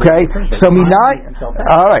 Okay, so himself.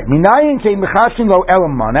 All right. How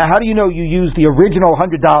do you know you use the original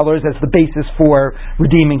 $100 as the basis for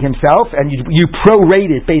redeeming himself, and you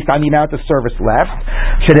prorate it based on the amount of service left?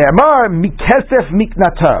 It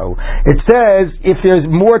says if there's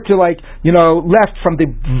more to left from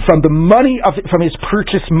the money from his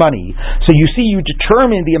purchase money. So you see, you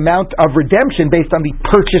determine the amount of redemption based on the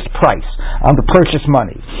purchase price, on the purchase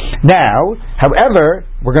money. Now, however,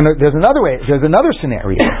 there's another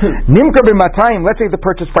scenario. Nimker b'matayim, let's say the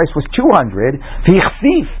purchase price was 200,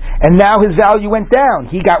 and now his value went down.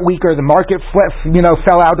 He got weaker. The market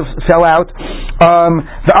fell out.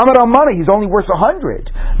 The amar al money, he's only worth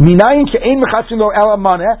 100. How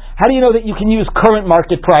do you know that you can use current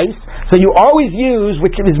market price? So you always use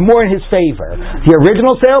which is more in his favor, the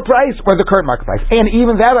original sale price or the current market price. And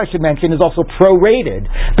even that, I should mention, is also prorated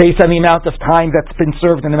based on the amount of time that's been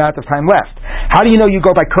served and the amount of time left. How do you know you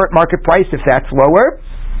go by current market price if that's lower?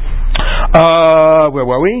 Where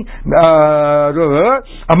were we?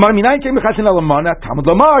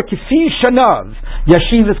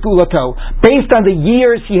 Based on the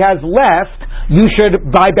years he has left, you should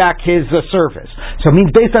buy back his service. So it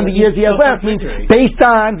means based on the years he has left, means based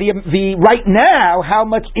on the right now, how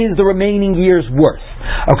much is the remaining year's worth?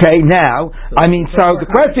 Okay, now, so the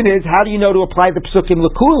question is, how do you know to apply the psukim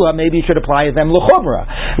l'kula? Maybe you should apply them l'chumra.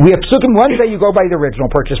 We have psukim, one say you go by the original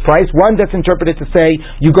purchase price, one that's interpreted to say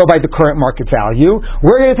you go by the current market value.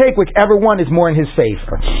 We're going to take whichever one is more in his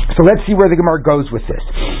favor. So let's see where the Gemara goes with this.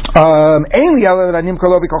 Now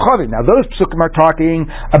those psukim are talking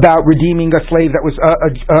about redeeming a slave that was a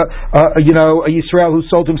Yisrael who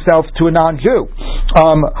sold himself to a non-Jew.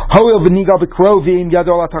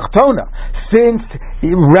 Since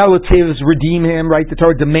relatives redeem him, right? The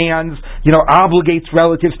Torah demands, obligates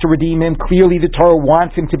relatives to redeem him. Clearly the Torah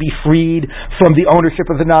wants him to be freed from the ownership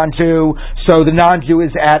of the non-Jew. So the non-Jew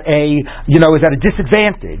is at a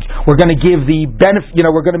disadvantage. We're going to give the benefit,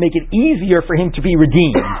 we're going to make it easier for him to be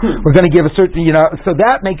redeemed. We're going to give a certain, so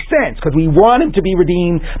that makes sense because we want him to be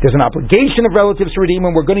redeemed. There's an obligation of relatives to redeem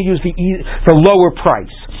him. We're going to use the lower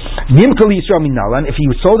price. If he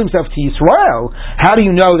sold himself to Yisrael, how do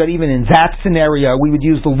you know that even in that scenario we would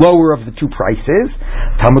use the lower of the two prices?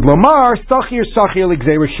 Talmud Lomar, Sachir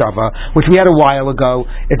l'gzeira shava, which we had a while ago.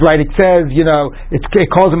 It says, it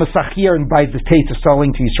calls him a Sachir and by the case of selling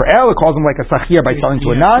to Yisrael, it calls him like a Sachir by selling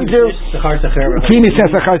to a non-Jew.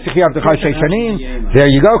 There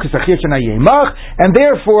you go, and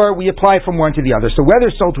therefore we apply from one to the other. So whether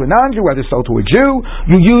sold to a non-Jew, whether sold to a Jew,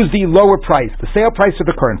 you use the lower price, the sale price or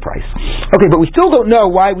the current price. Okay, but we still don't know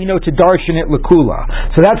why we know to darshan it l'kula.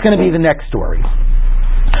 So that's going to be the next story.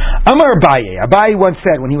 Amar Abaye once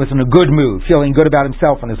said when he was in a good mood, feeling good about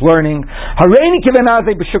himself and his learning, Hareini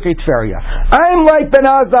kivenazai b'shukei Tveria. I'm like Ben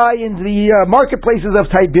Azai in the marketplaces of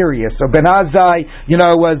Tiberias. So Ben Azai,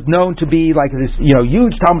 was known to be like this,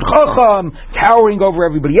 huge Talmud Chacham, towering over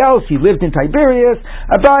everybody else. He lived in Tiberias.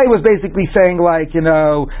 Abaye was basically saying I'm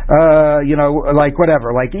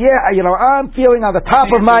feeling on the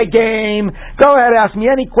top of my game. Go ahead, ask me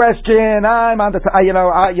any question. I'm on the,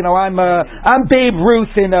 I'm Babe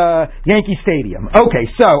Ruth in Yankee Stadium. Okay,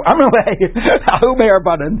 so I'm going to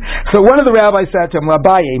So one of the rabbis said to him,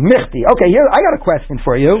 Abaye, Michti. Okay, here I got a question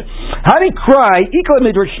for you. How do you cry? Ikla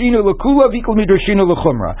midrashinu l'kula, ikla midrashinu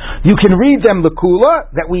l'chumra. You can read them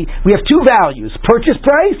l'kula, that we have two values, purchase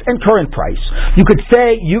price and current price. You could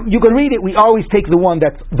say, you can read it, we always take the one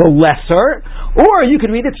that's the lesser, or you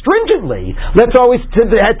can read it stringently. Let's always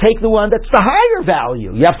take the one that's the higher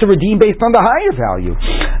value. You have to redeem based on the higher value.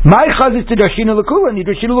 My chaz is tidrashinu l'kula,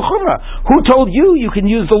 nidrashinu l'chumra. Who told you can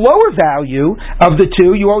use the lower value of the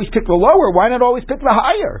two? You always pick the lower. Why not always pick the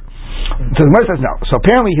higher? So the Gemara says no. So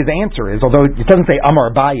apparently his answer is, although it doesn't say Amar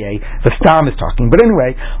Abaye, the Stam is talking. But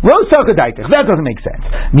anyway, that doesn't make sense.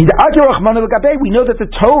 We know that the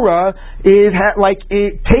Torah is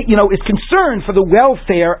concerned for the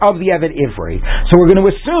welfare of the Eved Ivri. So we're going to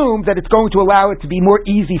assume that it's going to allow it to be more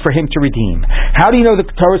easy for him to redeem. How do you know that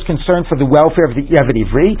the Torah is concerned for the welfare of the Eved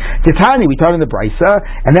Ivri? Titani, we taught in the Brisa,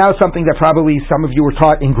 and now something that probably some of you were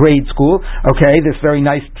taught in grade school. Okay, this very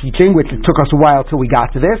nice teaching, which it took us a while till we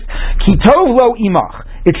got to this. Ki tov lo imach.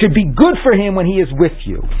 It should be good for him when he is with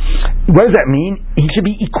you. What does that mean? He should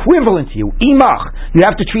be equivalent to you. Imach. You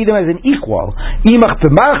have to treat him as an equal. Imach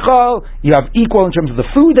b'machal. You have equal in terms of the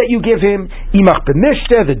food that you give him. Imach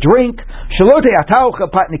b'mishte, the drink. Shalote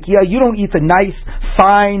ataucha patnikia. You don't eat the nice,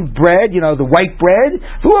 fine bread, the white bread.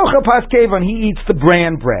 V'locha paskevan. He eats the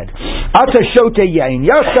bran bread. Ata shote yain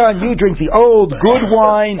yashan. You drink the old, good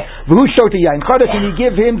wine. V'hu shote yain chadas. And you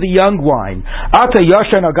give him the young wine. Ata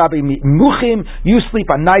yashan agabe muchim. You sleep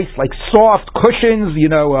on nice, like soft cushions,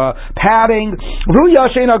 padding. And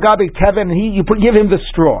you give him the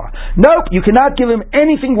straw. Nope, you cannot give him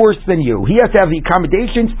anything worse than you. He has to have the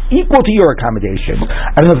accommodations equal to your accommodations.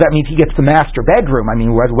 I don't know if that means he gets the master bedroom. I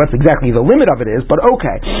mean, what's exactly the limit of it is, but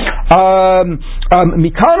okay.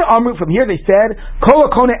 From here they said, Kol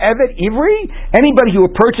Akona Evet Ivri, anybody who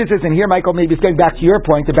purchases, and here Michael maybe is going back to your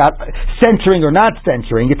point about censoring or not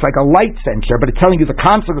censoring. It's like a light censure, but it's telling you the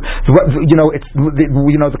consequence.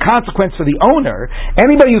 The consequence for the owner.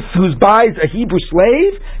 Anybody who buys a Hebrew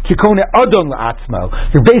slave, Kikone Adon La'atzmo,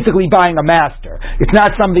 you're basically buying a master. It's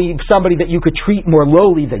not somebody that you could treat more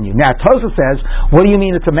lowly than you. Now Tosfos says, what do you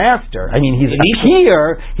mean it's a master? I mean, he's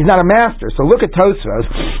not a master. So look at Tosfos,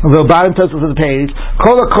 the bottom Tosfos of the page.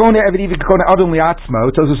 Kol Akone Evet Ivri Kikone Adon La'atzmo.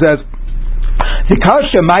 Tosfos says, the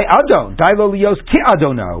kasha my adon dailo lios ki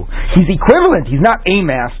adono. He's equivalent. He's not a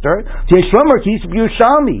master.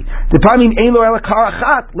 The pamim ein lo ela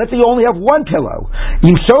karachat. Let's say you only have one pillow.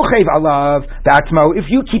 Im shochev alav ba'atzmo. If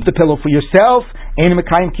you keep the pillow for yourself, then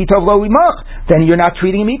you're not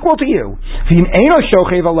treating him equal to you. So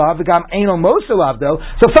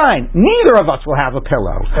fine, neither of us will have a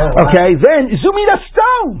pillow. Okay, then zumina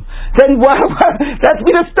stone. Then that's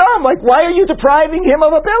mina stone. Like, why are you depriving him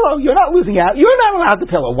of a pillow? You're not losing out. You're not allowed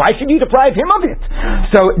the pillow. Why should you deprive him of it?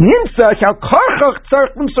 So nimsa shall karchach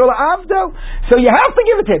tzarchim sola avdo. So you have to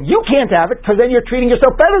give it to him. You can't have it because then you're treating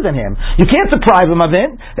yourself better than him. You can't deprive him of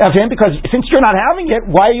him because since you're not having it,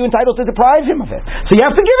 why are you entitled to deprive him of it? So you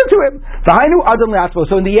have to give it to him. So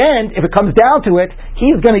in the end, if it comes down to it,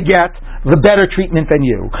 he's going to get the better treatment than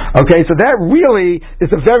you. Okay, so that really is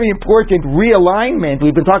a very important realignment.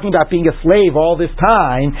 We've been talking about being a slave all this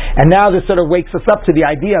time, and now this sort of wakes us up to the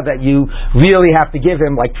idea that you really have to give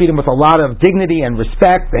him, treat him with a lot of dignity and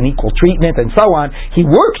respect and equal treatment and so on. He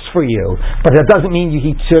works for you, but that doesn't mean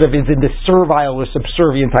he sort of is in this servile or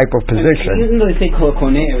subservient type of position. Even though they say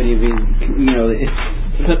kolokone,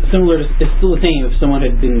 it's similar. It's still the same if someone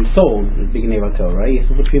had been sold at the beginning of Torah, right?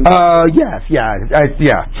 Yes, yeah.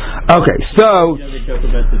 Okay, so they joke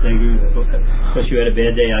about the day because you had a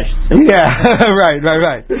bad day. I should say. Yeah, right.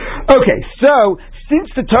 Okay, so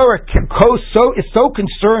since the Torah is so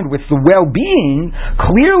concerned with the well-being,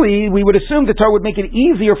 clearly we would assume the Torah would make it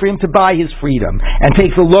easier for him to buy his freedom and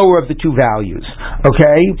take the lower of the two values.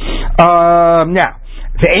 Okay, now.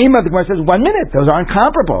 The aim of the Gemara says 1 minute. Those aren't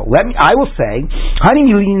comparable. I will say, that's how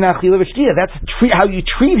you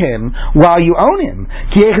treat him while you own him.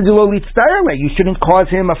 You shouldn't cause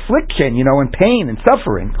him affliction, and pain and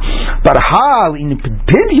suffering. But when it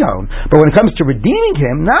comes to redeeming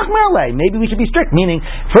him, maybe we should be strict. Meaning,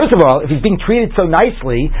 first of all, if he's being treated so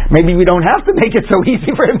nicely, maybe we don't have to make it so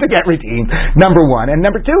easy for him to get redeemed. Number one. And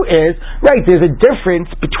number two is, there's a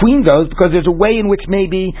difference between those because there's a way in which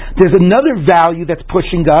maybe there's another value that's pushing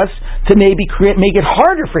us to maybe make it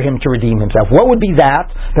harder for him to redeem himself. What would be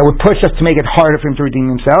that would push us to make it harder for him to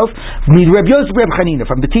redeem himself? From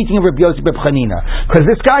the teaching of Rabbi Yossi Reb Chanina. Because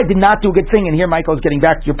this guy did not do a good thing, and here Michael is getting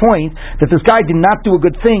back to your point, that this guy did not do a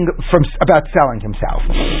good thing about selling himself.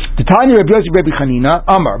 The Tanya Rabbi Yossi Reb Chanina,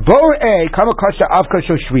 Amar, come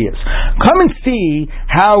and see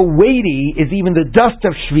how weighty is even the dust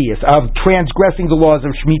of Shvius, of transgressing the laws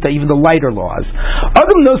of Shemitah, even the lighter laws.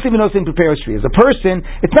 A person,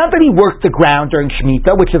 it's not that he worked the ground during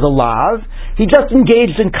Shemitah, which is a lav. He just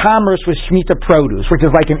engaged in commerce with Shemitah produce, which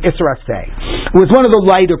is like an Isra Say. It was one of the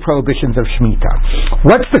lighter prohibitions of Shemitah.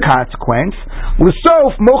 What's the consequence? So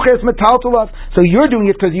you're doing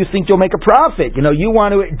it because you think you'll make a profit. You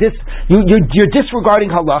want to you're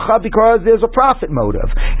disregarding halacha because there's a profit motive.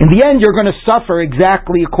 In the end, you're going to suffer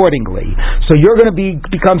exactly accordingly. So you're going to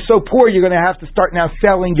become so poor, you're going to have to start now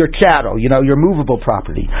selling your chattel, your movable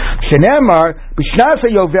property. Shenemar it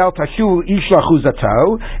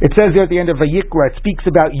says there at the end of Vayikra, it speaks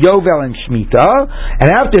about Yovel and Shemitah,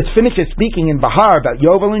 and after it finishes speaking in Bahar about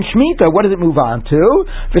Yovel and Shemitah, what does it move on to?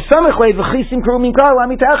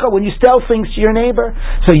 When you sell things to your neighbor.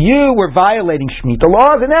 So you were violating Shemitah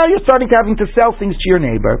laws, and now you're starting to having to sell things to your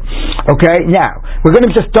neighbor. Okay, now we're going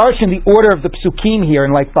to just darshan the order of the psukim here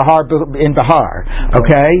in Bahar.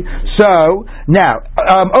 Okay, so now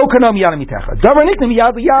Okonom Yadamitecha.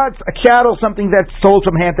 A chattel, something that's sold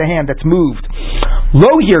from hand to hand, that's moved.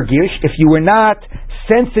 Lo Yirgish, if you were not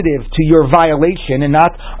sensitive to your violation and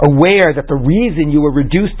not aware that the reason you were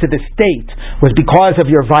reduced to this state was because of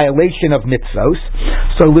your violation of mitzvos.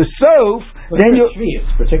 So Lusof, then you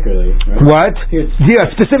particularly right? What?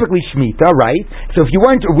 Specifically Shemitah, right? So if you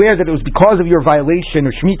weren't aware that it was because of your violation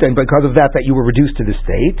of Shemitah and because of that you were reduced to the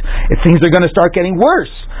state, things are going to start getting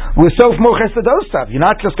worse. With Sof Moches Sadosav, you're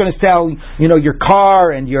not just going to sell, your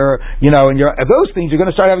car and your those things. You're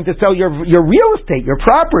going to start having to sell your real estate, your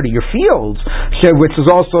property, your fields, which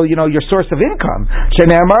is also your source of income. The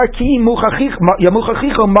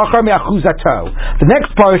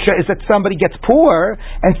next parsha is that somebody gets poor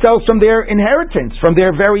and sells from their inheritance, from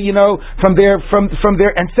their very, from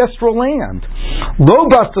their ancestral land. Lo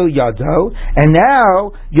basel yado, and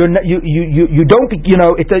now you don't,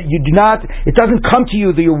 it doesn't come to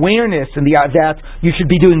you the awareness and that you should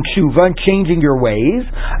be doing tshuva and changing your ways.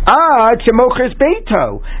 Chemoches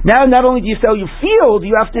beito. Now, not only do you sell your field,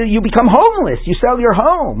 you become homeless. You sell your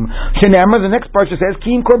home. Shenamar, the next parsha says,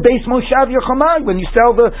 Kim kor beis moshav yochamai, when you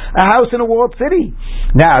sell a house in a walled city.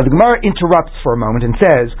 Now, the Gemara interrupts for a moment and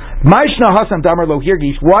says, Ma'ishna hasam damar lo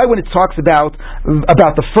hirgish. Why, when it talks about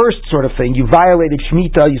the first sort of thing, you violated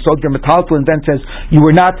Shemitah, you sold your metaltal, and then says you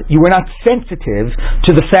were not sensitive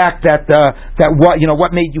to the fact that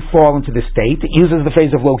what made you fall into this state. It uses the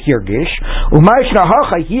phrase of lo hirgish. U'ma'ishna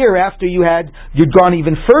hacha, here after you'd gone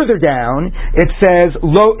even further down, it says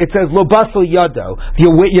lo basel yado.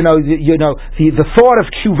 The thought of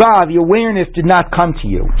tshuva, the awareness did not come to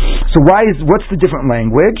you. So what's the different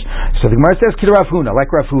language? So the Gemara says Kid Rav Huna,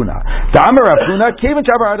 like Rav Huna. Da'amar Rav Huna, Kevin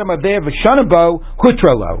Chabar Adam Aveir V'Shanabo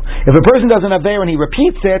Hutralo. If a person does an Aveir and he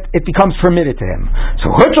repeats it, it becomes permitted to him.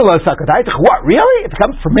 So Hutralo Sakadaitach, what, really? It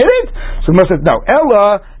becomes permitted? So the Gemara says, no.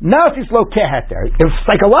 Ella Nasis Lo Keheter. If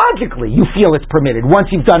psychologically you feel it's permitted once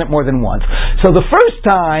you've done it more than once. So the first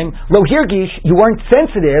time, Lo Hirgish, you weren't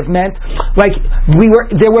sensitive, meant like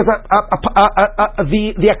there was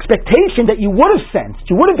the expectation that you would have sensed,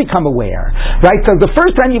 you would have become aware, right? So the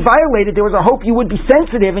first time you violated, there was a hope you would be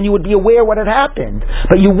sensitive and you would be aware what had happened.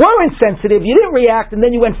 But you weren't sensitive, you didn't react, and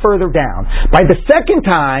then you went further down. By the second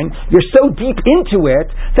time, you're so deep into it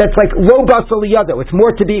that's like lo basel yado. It's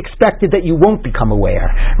more to be expected that you won't become aware,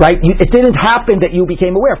 right? It didn't happen that you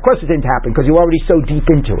became aware. Of course it didn't happen because you're already so deep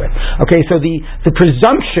into it. Okay, so the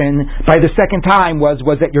presumption by the second time was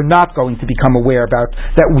that you're not going to become aware about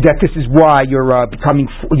that this is why you're becoming,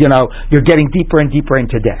 you're getting deeper and deeper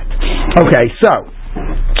into debt. Okay, so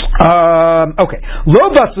lo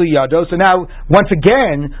basel yado. So now, once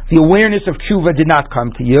again, the awareness of tshuva did not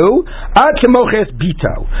come to you. Ad shemoches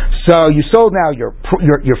bito. So you sold now your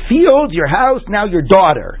fields, your house, now your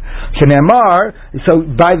daughter. Shenemar. So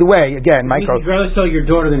by the way, again, Michael, you'd rather sell your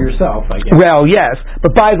daughter than yourself, I guess. Well, yes,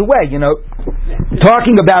 but by the way,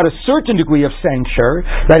 talking about a certain degree of censure,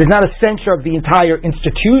 that is not a censure of the entire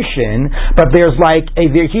institution, but there's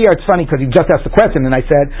here. It's funny because you just asked the question, and I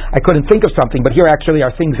said I couldn't think of something, but here actually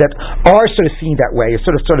are things that are sort of seen that way. It's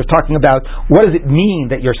sort of talking about what does it mean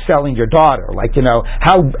that you're selling your daughter?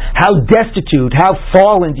 How destitute, how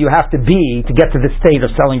fallen do you have to be to get to the state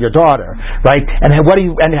of selling your daughter, right? And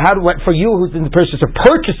for you who's in the process of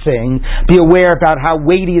purchasing, be aware about how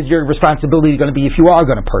weighty is your responsibility going to be if you are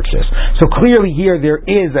going to purchase. So clearly here there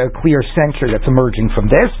is a clear censure that's emerging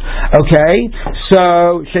from this. Okay,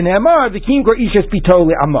 so Shenema Vikim Gor Ishes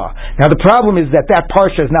Bitole Amma. Now the problem is that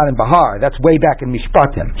parsha is not in Bahar. That's way back in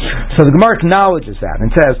Mishpatim. So the Gemara acknowledges that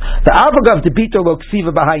and says the Avagav Debito Lo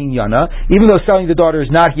Ksiva Bahayin Yana, even though selling the daughter is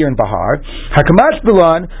not here in Bahar, Hakamash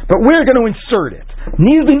Bilan, but we're going to insert it.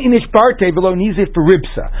 Nizlin inish parte below nizif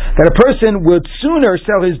beribsa. That a person would sooner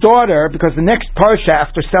sell his daughter because the next parsha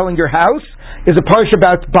after selling your house is a parsha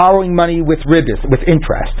about borrowing money with ribis, with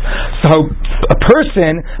interest. So a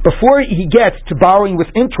person, before he gets to borrowing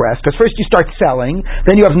with interest, because first you start selling,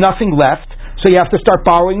 then you have nothing left, so you have to start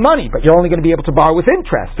borrowing money, but you're only going to be able to borrow with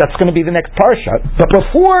interest. That's going to be the next parsha. But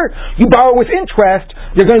before you borrow with interest,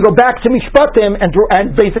 you're going to go back to Mishpatim and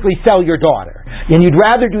basically sell your daughter. And you'd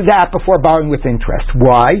rather do that before borrowing with interest.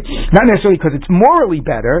 Why? Not necessarily because it's morally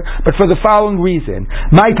better, but for the following reason.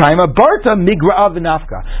 My time, a Barta Migra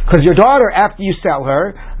Avinafka. Because your daughter, after you sell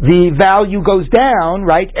her, the value goes down,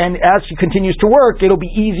 right? And as she continues to work, it'll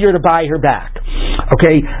be easier to buy her back.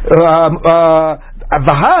 Okay?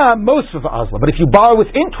 Most of Azla, but if you borrow with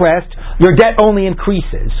interest, your debt only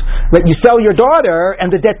increases. But you sell your daughter and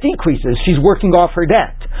the debt decreases. She's working off her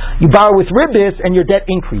debt. You borrow with ribis and your debt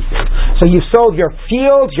increases. So you've sold your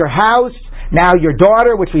fields, your house, now your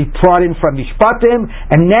daughter, which we brought in from Mishpatim,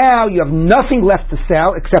 and now you have nothing left to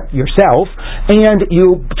sell except yourself, and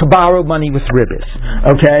to borrow money with ribis.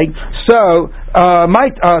 Okay? So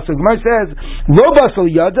So Gemara says, Lo basal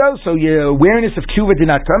yado, so your awareness of tshuva did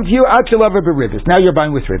not come to you, Ad shelav b'ribis. Now you're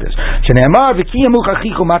buying with ribis. Shene'emar, v'kiyamu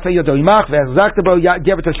chachichu mata yado imach, v'ezakta bo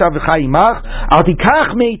gever tashav v'chai imach, al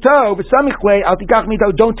tikach meito, v'samichle, al tikach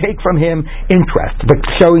meito, don't take from him interest. But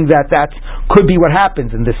showing that could be what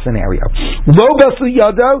happens in this scenario. Lo basal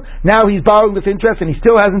yado, now he's borrowing with interest and he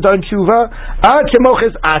still hasn't done tshuva. Ad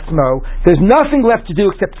shemoches atzmo, there's nothing left to do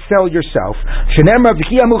except to sell yourself. Shene'emar,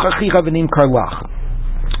 v'kiyamu chachicha v'nim karlach.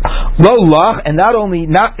 Lo lach, and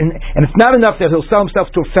and it's not enough that he'll sell himself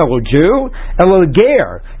to a fellow Jew. Elo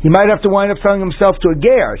ger, he might have to wind up selling himself to a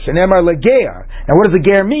ger. Shenemar leger. And what does a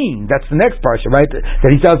ger mean? That's the next parsha, right? That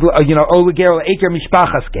he says, o leger le'eker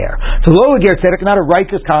mishpachas ger. So lo leger tzedek, not a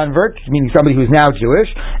righteous convert, meaning somebody who is now Jewish.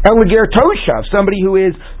 El leger toshav, somebody who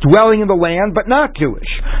is dwelling in the land but not Jewish.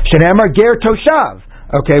 Shenemar ger toshav.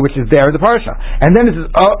 Okay, which is there in the parsha, and then it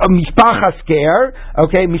says mishpacha sker.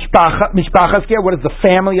 Okay, mishpacha sker. What does the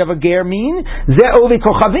family of a ger mean? Ze ove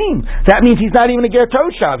kochavim. That means he's not even a ger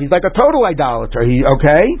toshav. He's like a total idolater.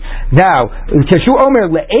 Okay. Now, keshu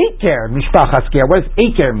omer le'eker mishpacha sker. What does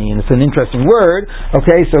eker mean? It's an interesting word.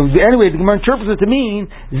 Okay, so anyway, the Gemara interprets it to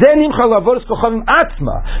mean ze nimcha lavodos kochavim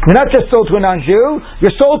atzma. You're not just sold to a non-Jew.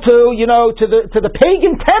 You're sold to the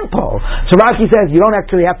pagan temple. So Rashi says you don't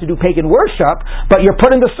actually have to do pagan worship, but you're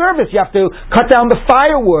put in the service. You have to cut down the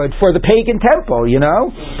firewood for the pagan temple,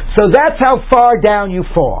 So that's how far down you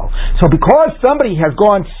fall. So because somebody has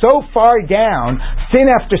gone so far down, sin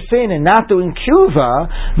after sin, and not doing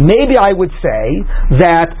tshuva, maybe I would say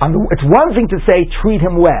that it's one thing to say treat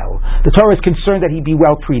him well. The Torah is concerned that he be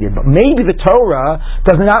well treated, but maybe the Torah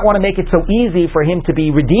does not want to make it so easy for him to be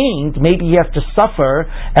redeemed. Maybe he has to suffer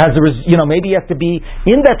maybe he has to be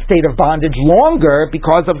in that state of bondage longer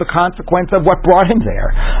because of the consequence of what brought him there.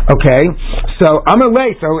 Okay, so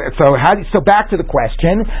Amalei. So back to the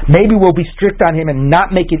question. Maybe we'll be strict on him and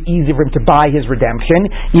not make it easy for him to buy his redemption,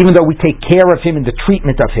 even though we take care of him in the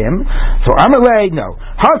treatment of him. So Amalei, no.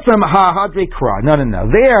 Hasam ha hadre kra. No.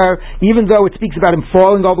 There, even though it speaks about him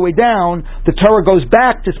falling all the way down, the Torah goes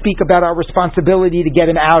back to speak about our responsibility to get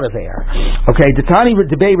him out of there. Okay, Detani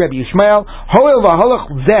debei Rabbi Yishmael hoel v'holach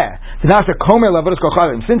zeh.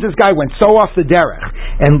 Since this guy went so off the derech,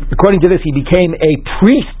 and according to this, he became a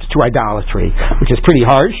priest to idolatry, which is pretty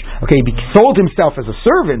harsh. Okay, he sold himself as a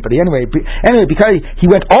servant, but anyway, because he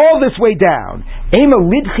went all this way down. This is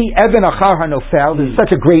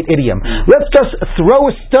such a great idiom. Let's just throw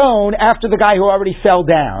a stone after the guy who already fell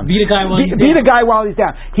down. Beat a guy while he's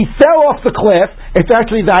down. He fell off the cliff. It's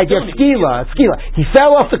actually the idea of skila. He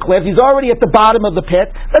fell off the cliff. He's already at the bottom of the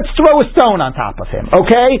pit. Let's throw a stone on top of him.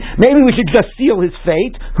 Okay? Maybe we should just seal his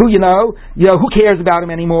fate. Who cares about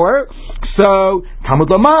him anymore? So Talmud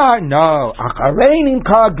Lomar, no.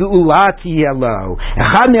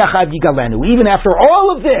 Even after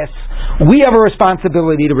all of this, we have a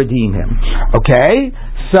responsibility to redeem him. Okay?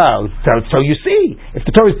 So you see, if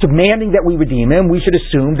the Torah is demanding that we redeem him, we should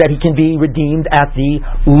assume that he can be redeemed at the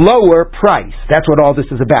lower price. That's what all this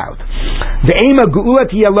is about. Maybe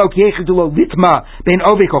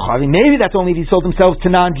that's only if he sold himself to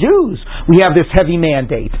non-Jews. We have this heavy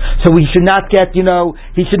mandate, so he should not get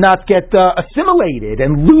assimilated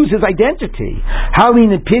and lose his identity. But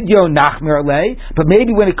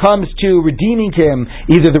maybe when it comes to redeeming him,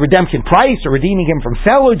 either the redemption price or redeeming him from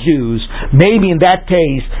fellow Jews, maybe in that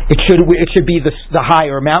case it should be the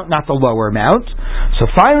higher amount, not the lower amount. So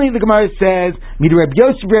finally the Gemara says, Rabbi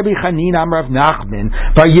Yosef Rabbi Chanina Rav Nachman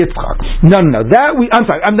Bar Yitzchak. I'm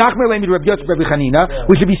Nachman Rabbi Yosef Rabbi Chanina.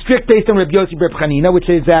 We should be strict based on Rabbi Yosef Rabbi Chanina, which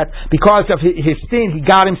is that because of his sin, he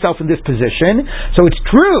got himself in this position. So it's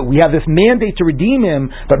true, we have this mandate to redeem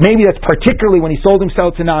him, but maybe that's particularly when he sold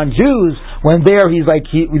himself to non-Jews, when there's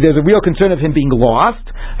a real concern of him being lost.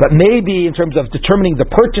 But maybe in terms of determining the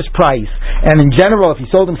purchase price, and in general, if he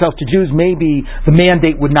sold himself to Jews, maybe the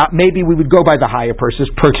mandate would not. Maybe we would go by the higher purchase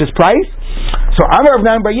price. So Amar Rav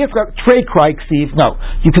Nachman Bar Yitzchak trade cry ksiv. No,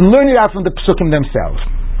 you can learn it out from the psukim themselves.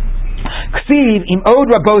 Ksiv im od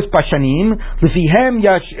rabos bashanim lefihem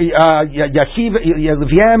yashiv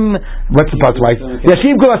lefihem. What's the pasuk like?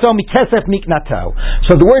 Yashiv gulaso mikesef miknato.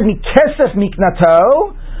 So the word mikesef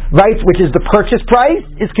miknato, right, which is the purchase price,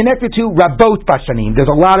 is connected to Rabot Bashanim.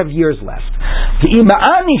 There's a lot of years left. The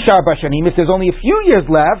Ima'an Nishar Bashanim, if there's only a few years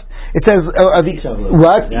left, it says,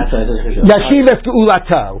 what? Yeshivat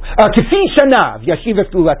Geulato. Kifi Shanav,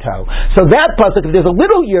 Yeshivat Geulato. So that pasuk, if there's a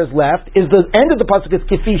little years left, is the end of the pasuk is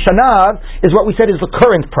Kifi Shanav, is what we said is the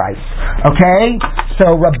current price. Okay?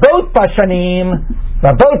 So Rabot Bashanim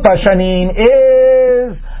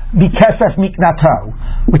is Bikesef Miknato,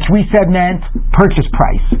 which we said meant purchase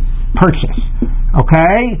price. purchase.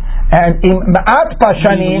 Okay, and in ma'at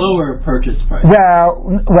bashanim, lower purchase price. Well,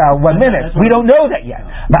 1 minute. We don't know that yet.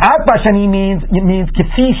 Ma'at bashanim means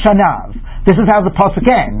kifi shanav. This is how the pasuk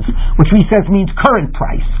ends, which we says means current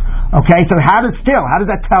price. Okay, so how does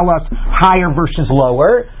that tell us higher versus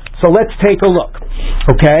lower? So let's take a look.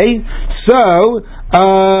 Okay, so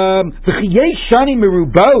v'chiyei shani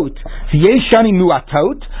merubot, v'chiyei shani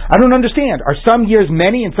muatot. I don't understand. Are some years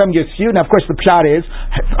many and some years few? Now, of course, the pshat is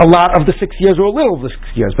a lot of the 6 years or a little of the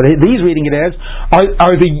 6 years. But he's reading it as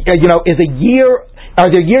are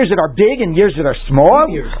there years that are big and years that are small?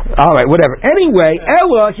 All right, whatever. Anyway,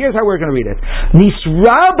 Ella, here's how we're going to read it.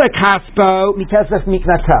 Nisra b'kaspo mikesef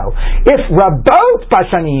miknato. If rabot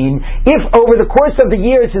bashanim, if over the course of the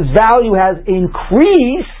years his value has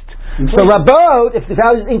increased, so rabot, if the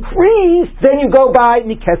value is increased, then you go by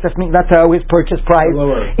mikesef miknato, his purchase price,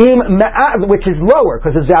 which is lower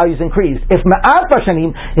because his value is increased. If ma'at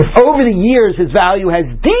bashanim, if over the years his value has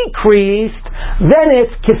decreased, then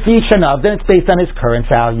it's kifi shanav, then it's based on his current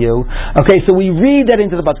value. Okay, so we read that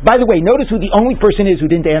into the box. By the way, notice who the only person is who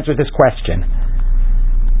didn't answer this question.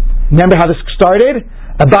 Remember how this started?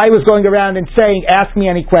 Abai was going around and saying, ask me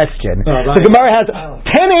any question. The Gemara has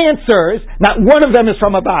 10 answers, not one of them is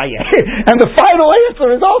from Abai. And the final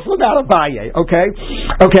answer is also not Abai. Okay?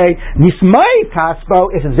 Nismai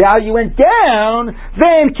Kaspo, if his value went down,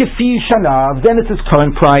 then Kifi Shanav, then it's his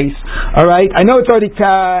current price. Alright? I know it's already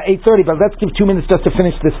 8:30, but let's give 2 minutes just to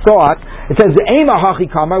finish this thought. It says, the Ema Hachi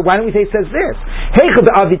Kamar, why don't we say it says this? Heichad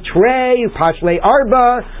Avitrei, Pashle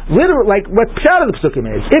Arba, literally, like what Pshat of the Psukim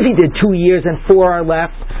is. If he did 2 years and 4 are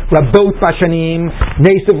left, Rabot Bashanim,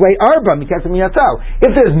 Nesav Le Arba, Mikasem Yato.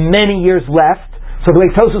 If there's many years left, so the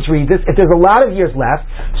way Tosos reads this, if there's a lot of years left,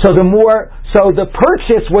 so the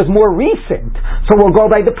purchase was more recent, so we'll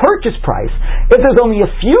go by the purchase price. If there's only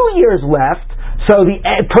a few years left, so the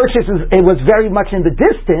purchase it was very much in the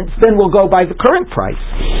distance, then we'll go by the current price.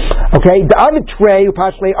 Okay, the other trey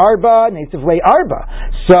upashle arba, nesav le arba.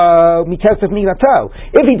 So mikasef minato.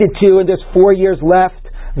 If he did 2 and there's 4 years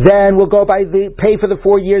left, then we'll go by the pay for the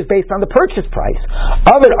 4 years based on the purchase price.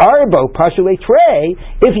 Avid arbo pashule trey.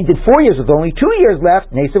 If he did 4 years with only 2 years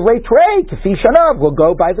left, nesav le trey kafi shanav, we'll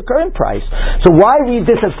go by the current price. So why read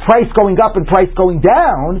this as price going up and price going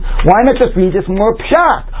down? Why not just read this more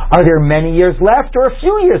pshat? Are there many years left or a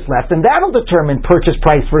few years left? And that'll determine purchase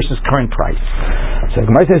price versus current price. So the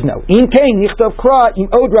Gemara says no. Im kain nichtov kra im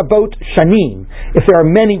od rabot shanim. If there are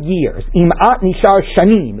many years, im at nishar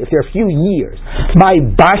shanim. If there are few years, my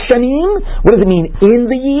bashanim. What does it mean in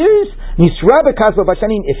the years? Nisra b'kasbo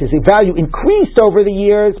bashanim. If his value increased over the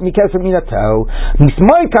years, mikasbo minato.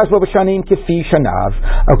 Nismai kasbo bashanim kifi shanav.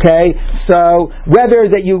 Okay, so whether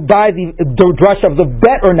that you buy the drush of the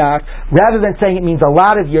bet or not, rather than saying it means a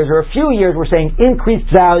lot of years or a few years, we're saying increased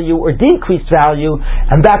value or decreased value,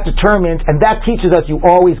 and that determines, and that teaches us you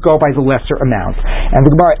always go by the lesser amount. And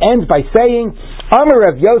the Gemara ends by saying, Amar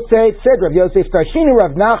Rav Yosef, said Rav Yosef, Tarshinu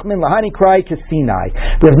Rav Nachman lahani krai kasinai.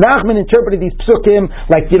 Rav Nachman interpreted these psukim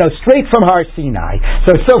like, straight from Har Sinai.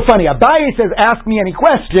 So it's so funny. Abai says, ask me any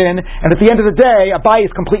question, and at the end of the day, Abai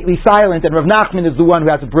is completely silent, and Rav Nachman is the one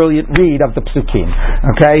who has a brilliant read of the psukim.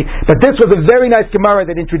 Okay? But this was a very nice Gemara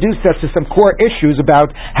that introduced us to some core issues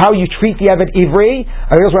about how you treat the Eved Ivri.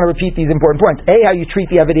 I just want to repeat these important points. A, how you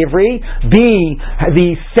treat the Eved Ivri. B,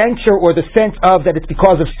 the censure or the sense of that it's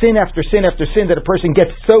because of sin after sin after sin that a person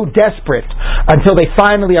gets so desperate until they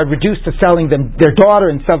finally are reduced to selling their daughter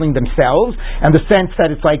and selling themselves, and the sense that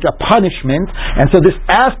it's like a punishment. And so this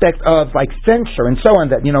aspect of like censure and so on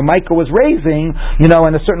that Michael was raising,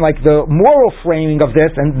 and a certain like the moral framing of this,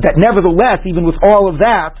 and that nevertheless, even with all of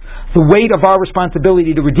that, the weight of our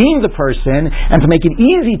responsibility to redeem the person and to make it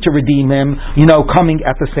easy to redeem him, coming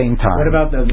at the same time. What about the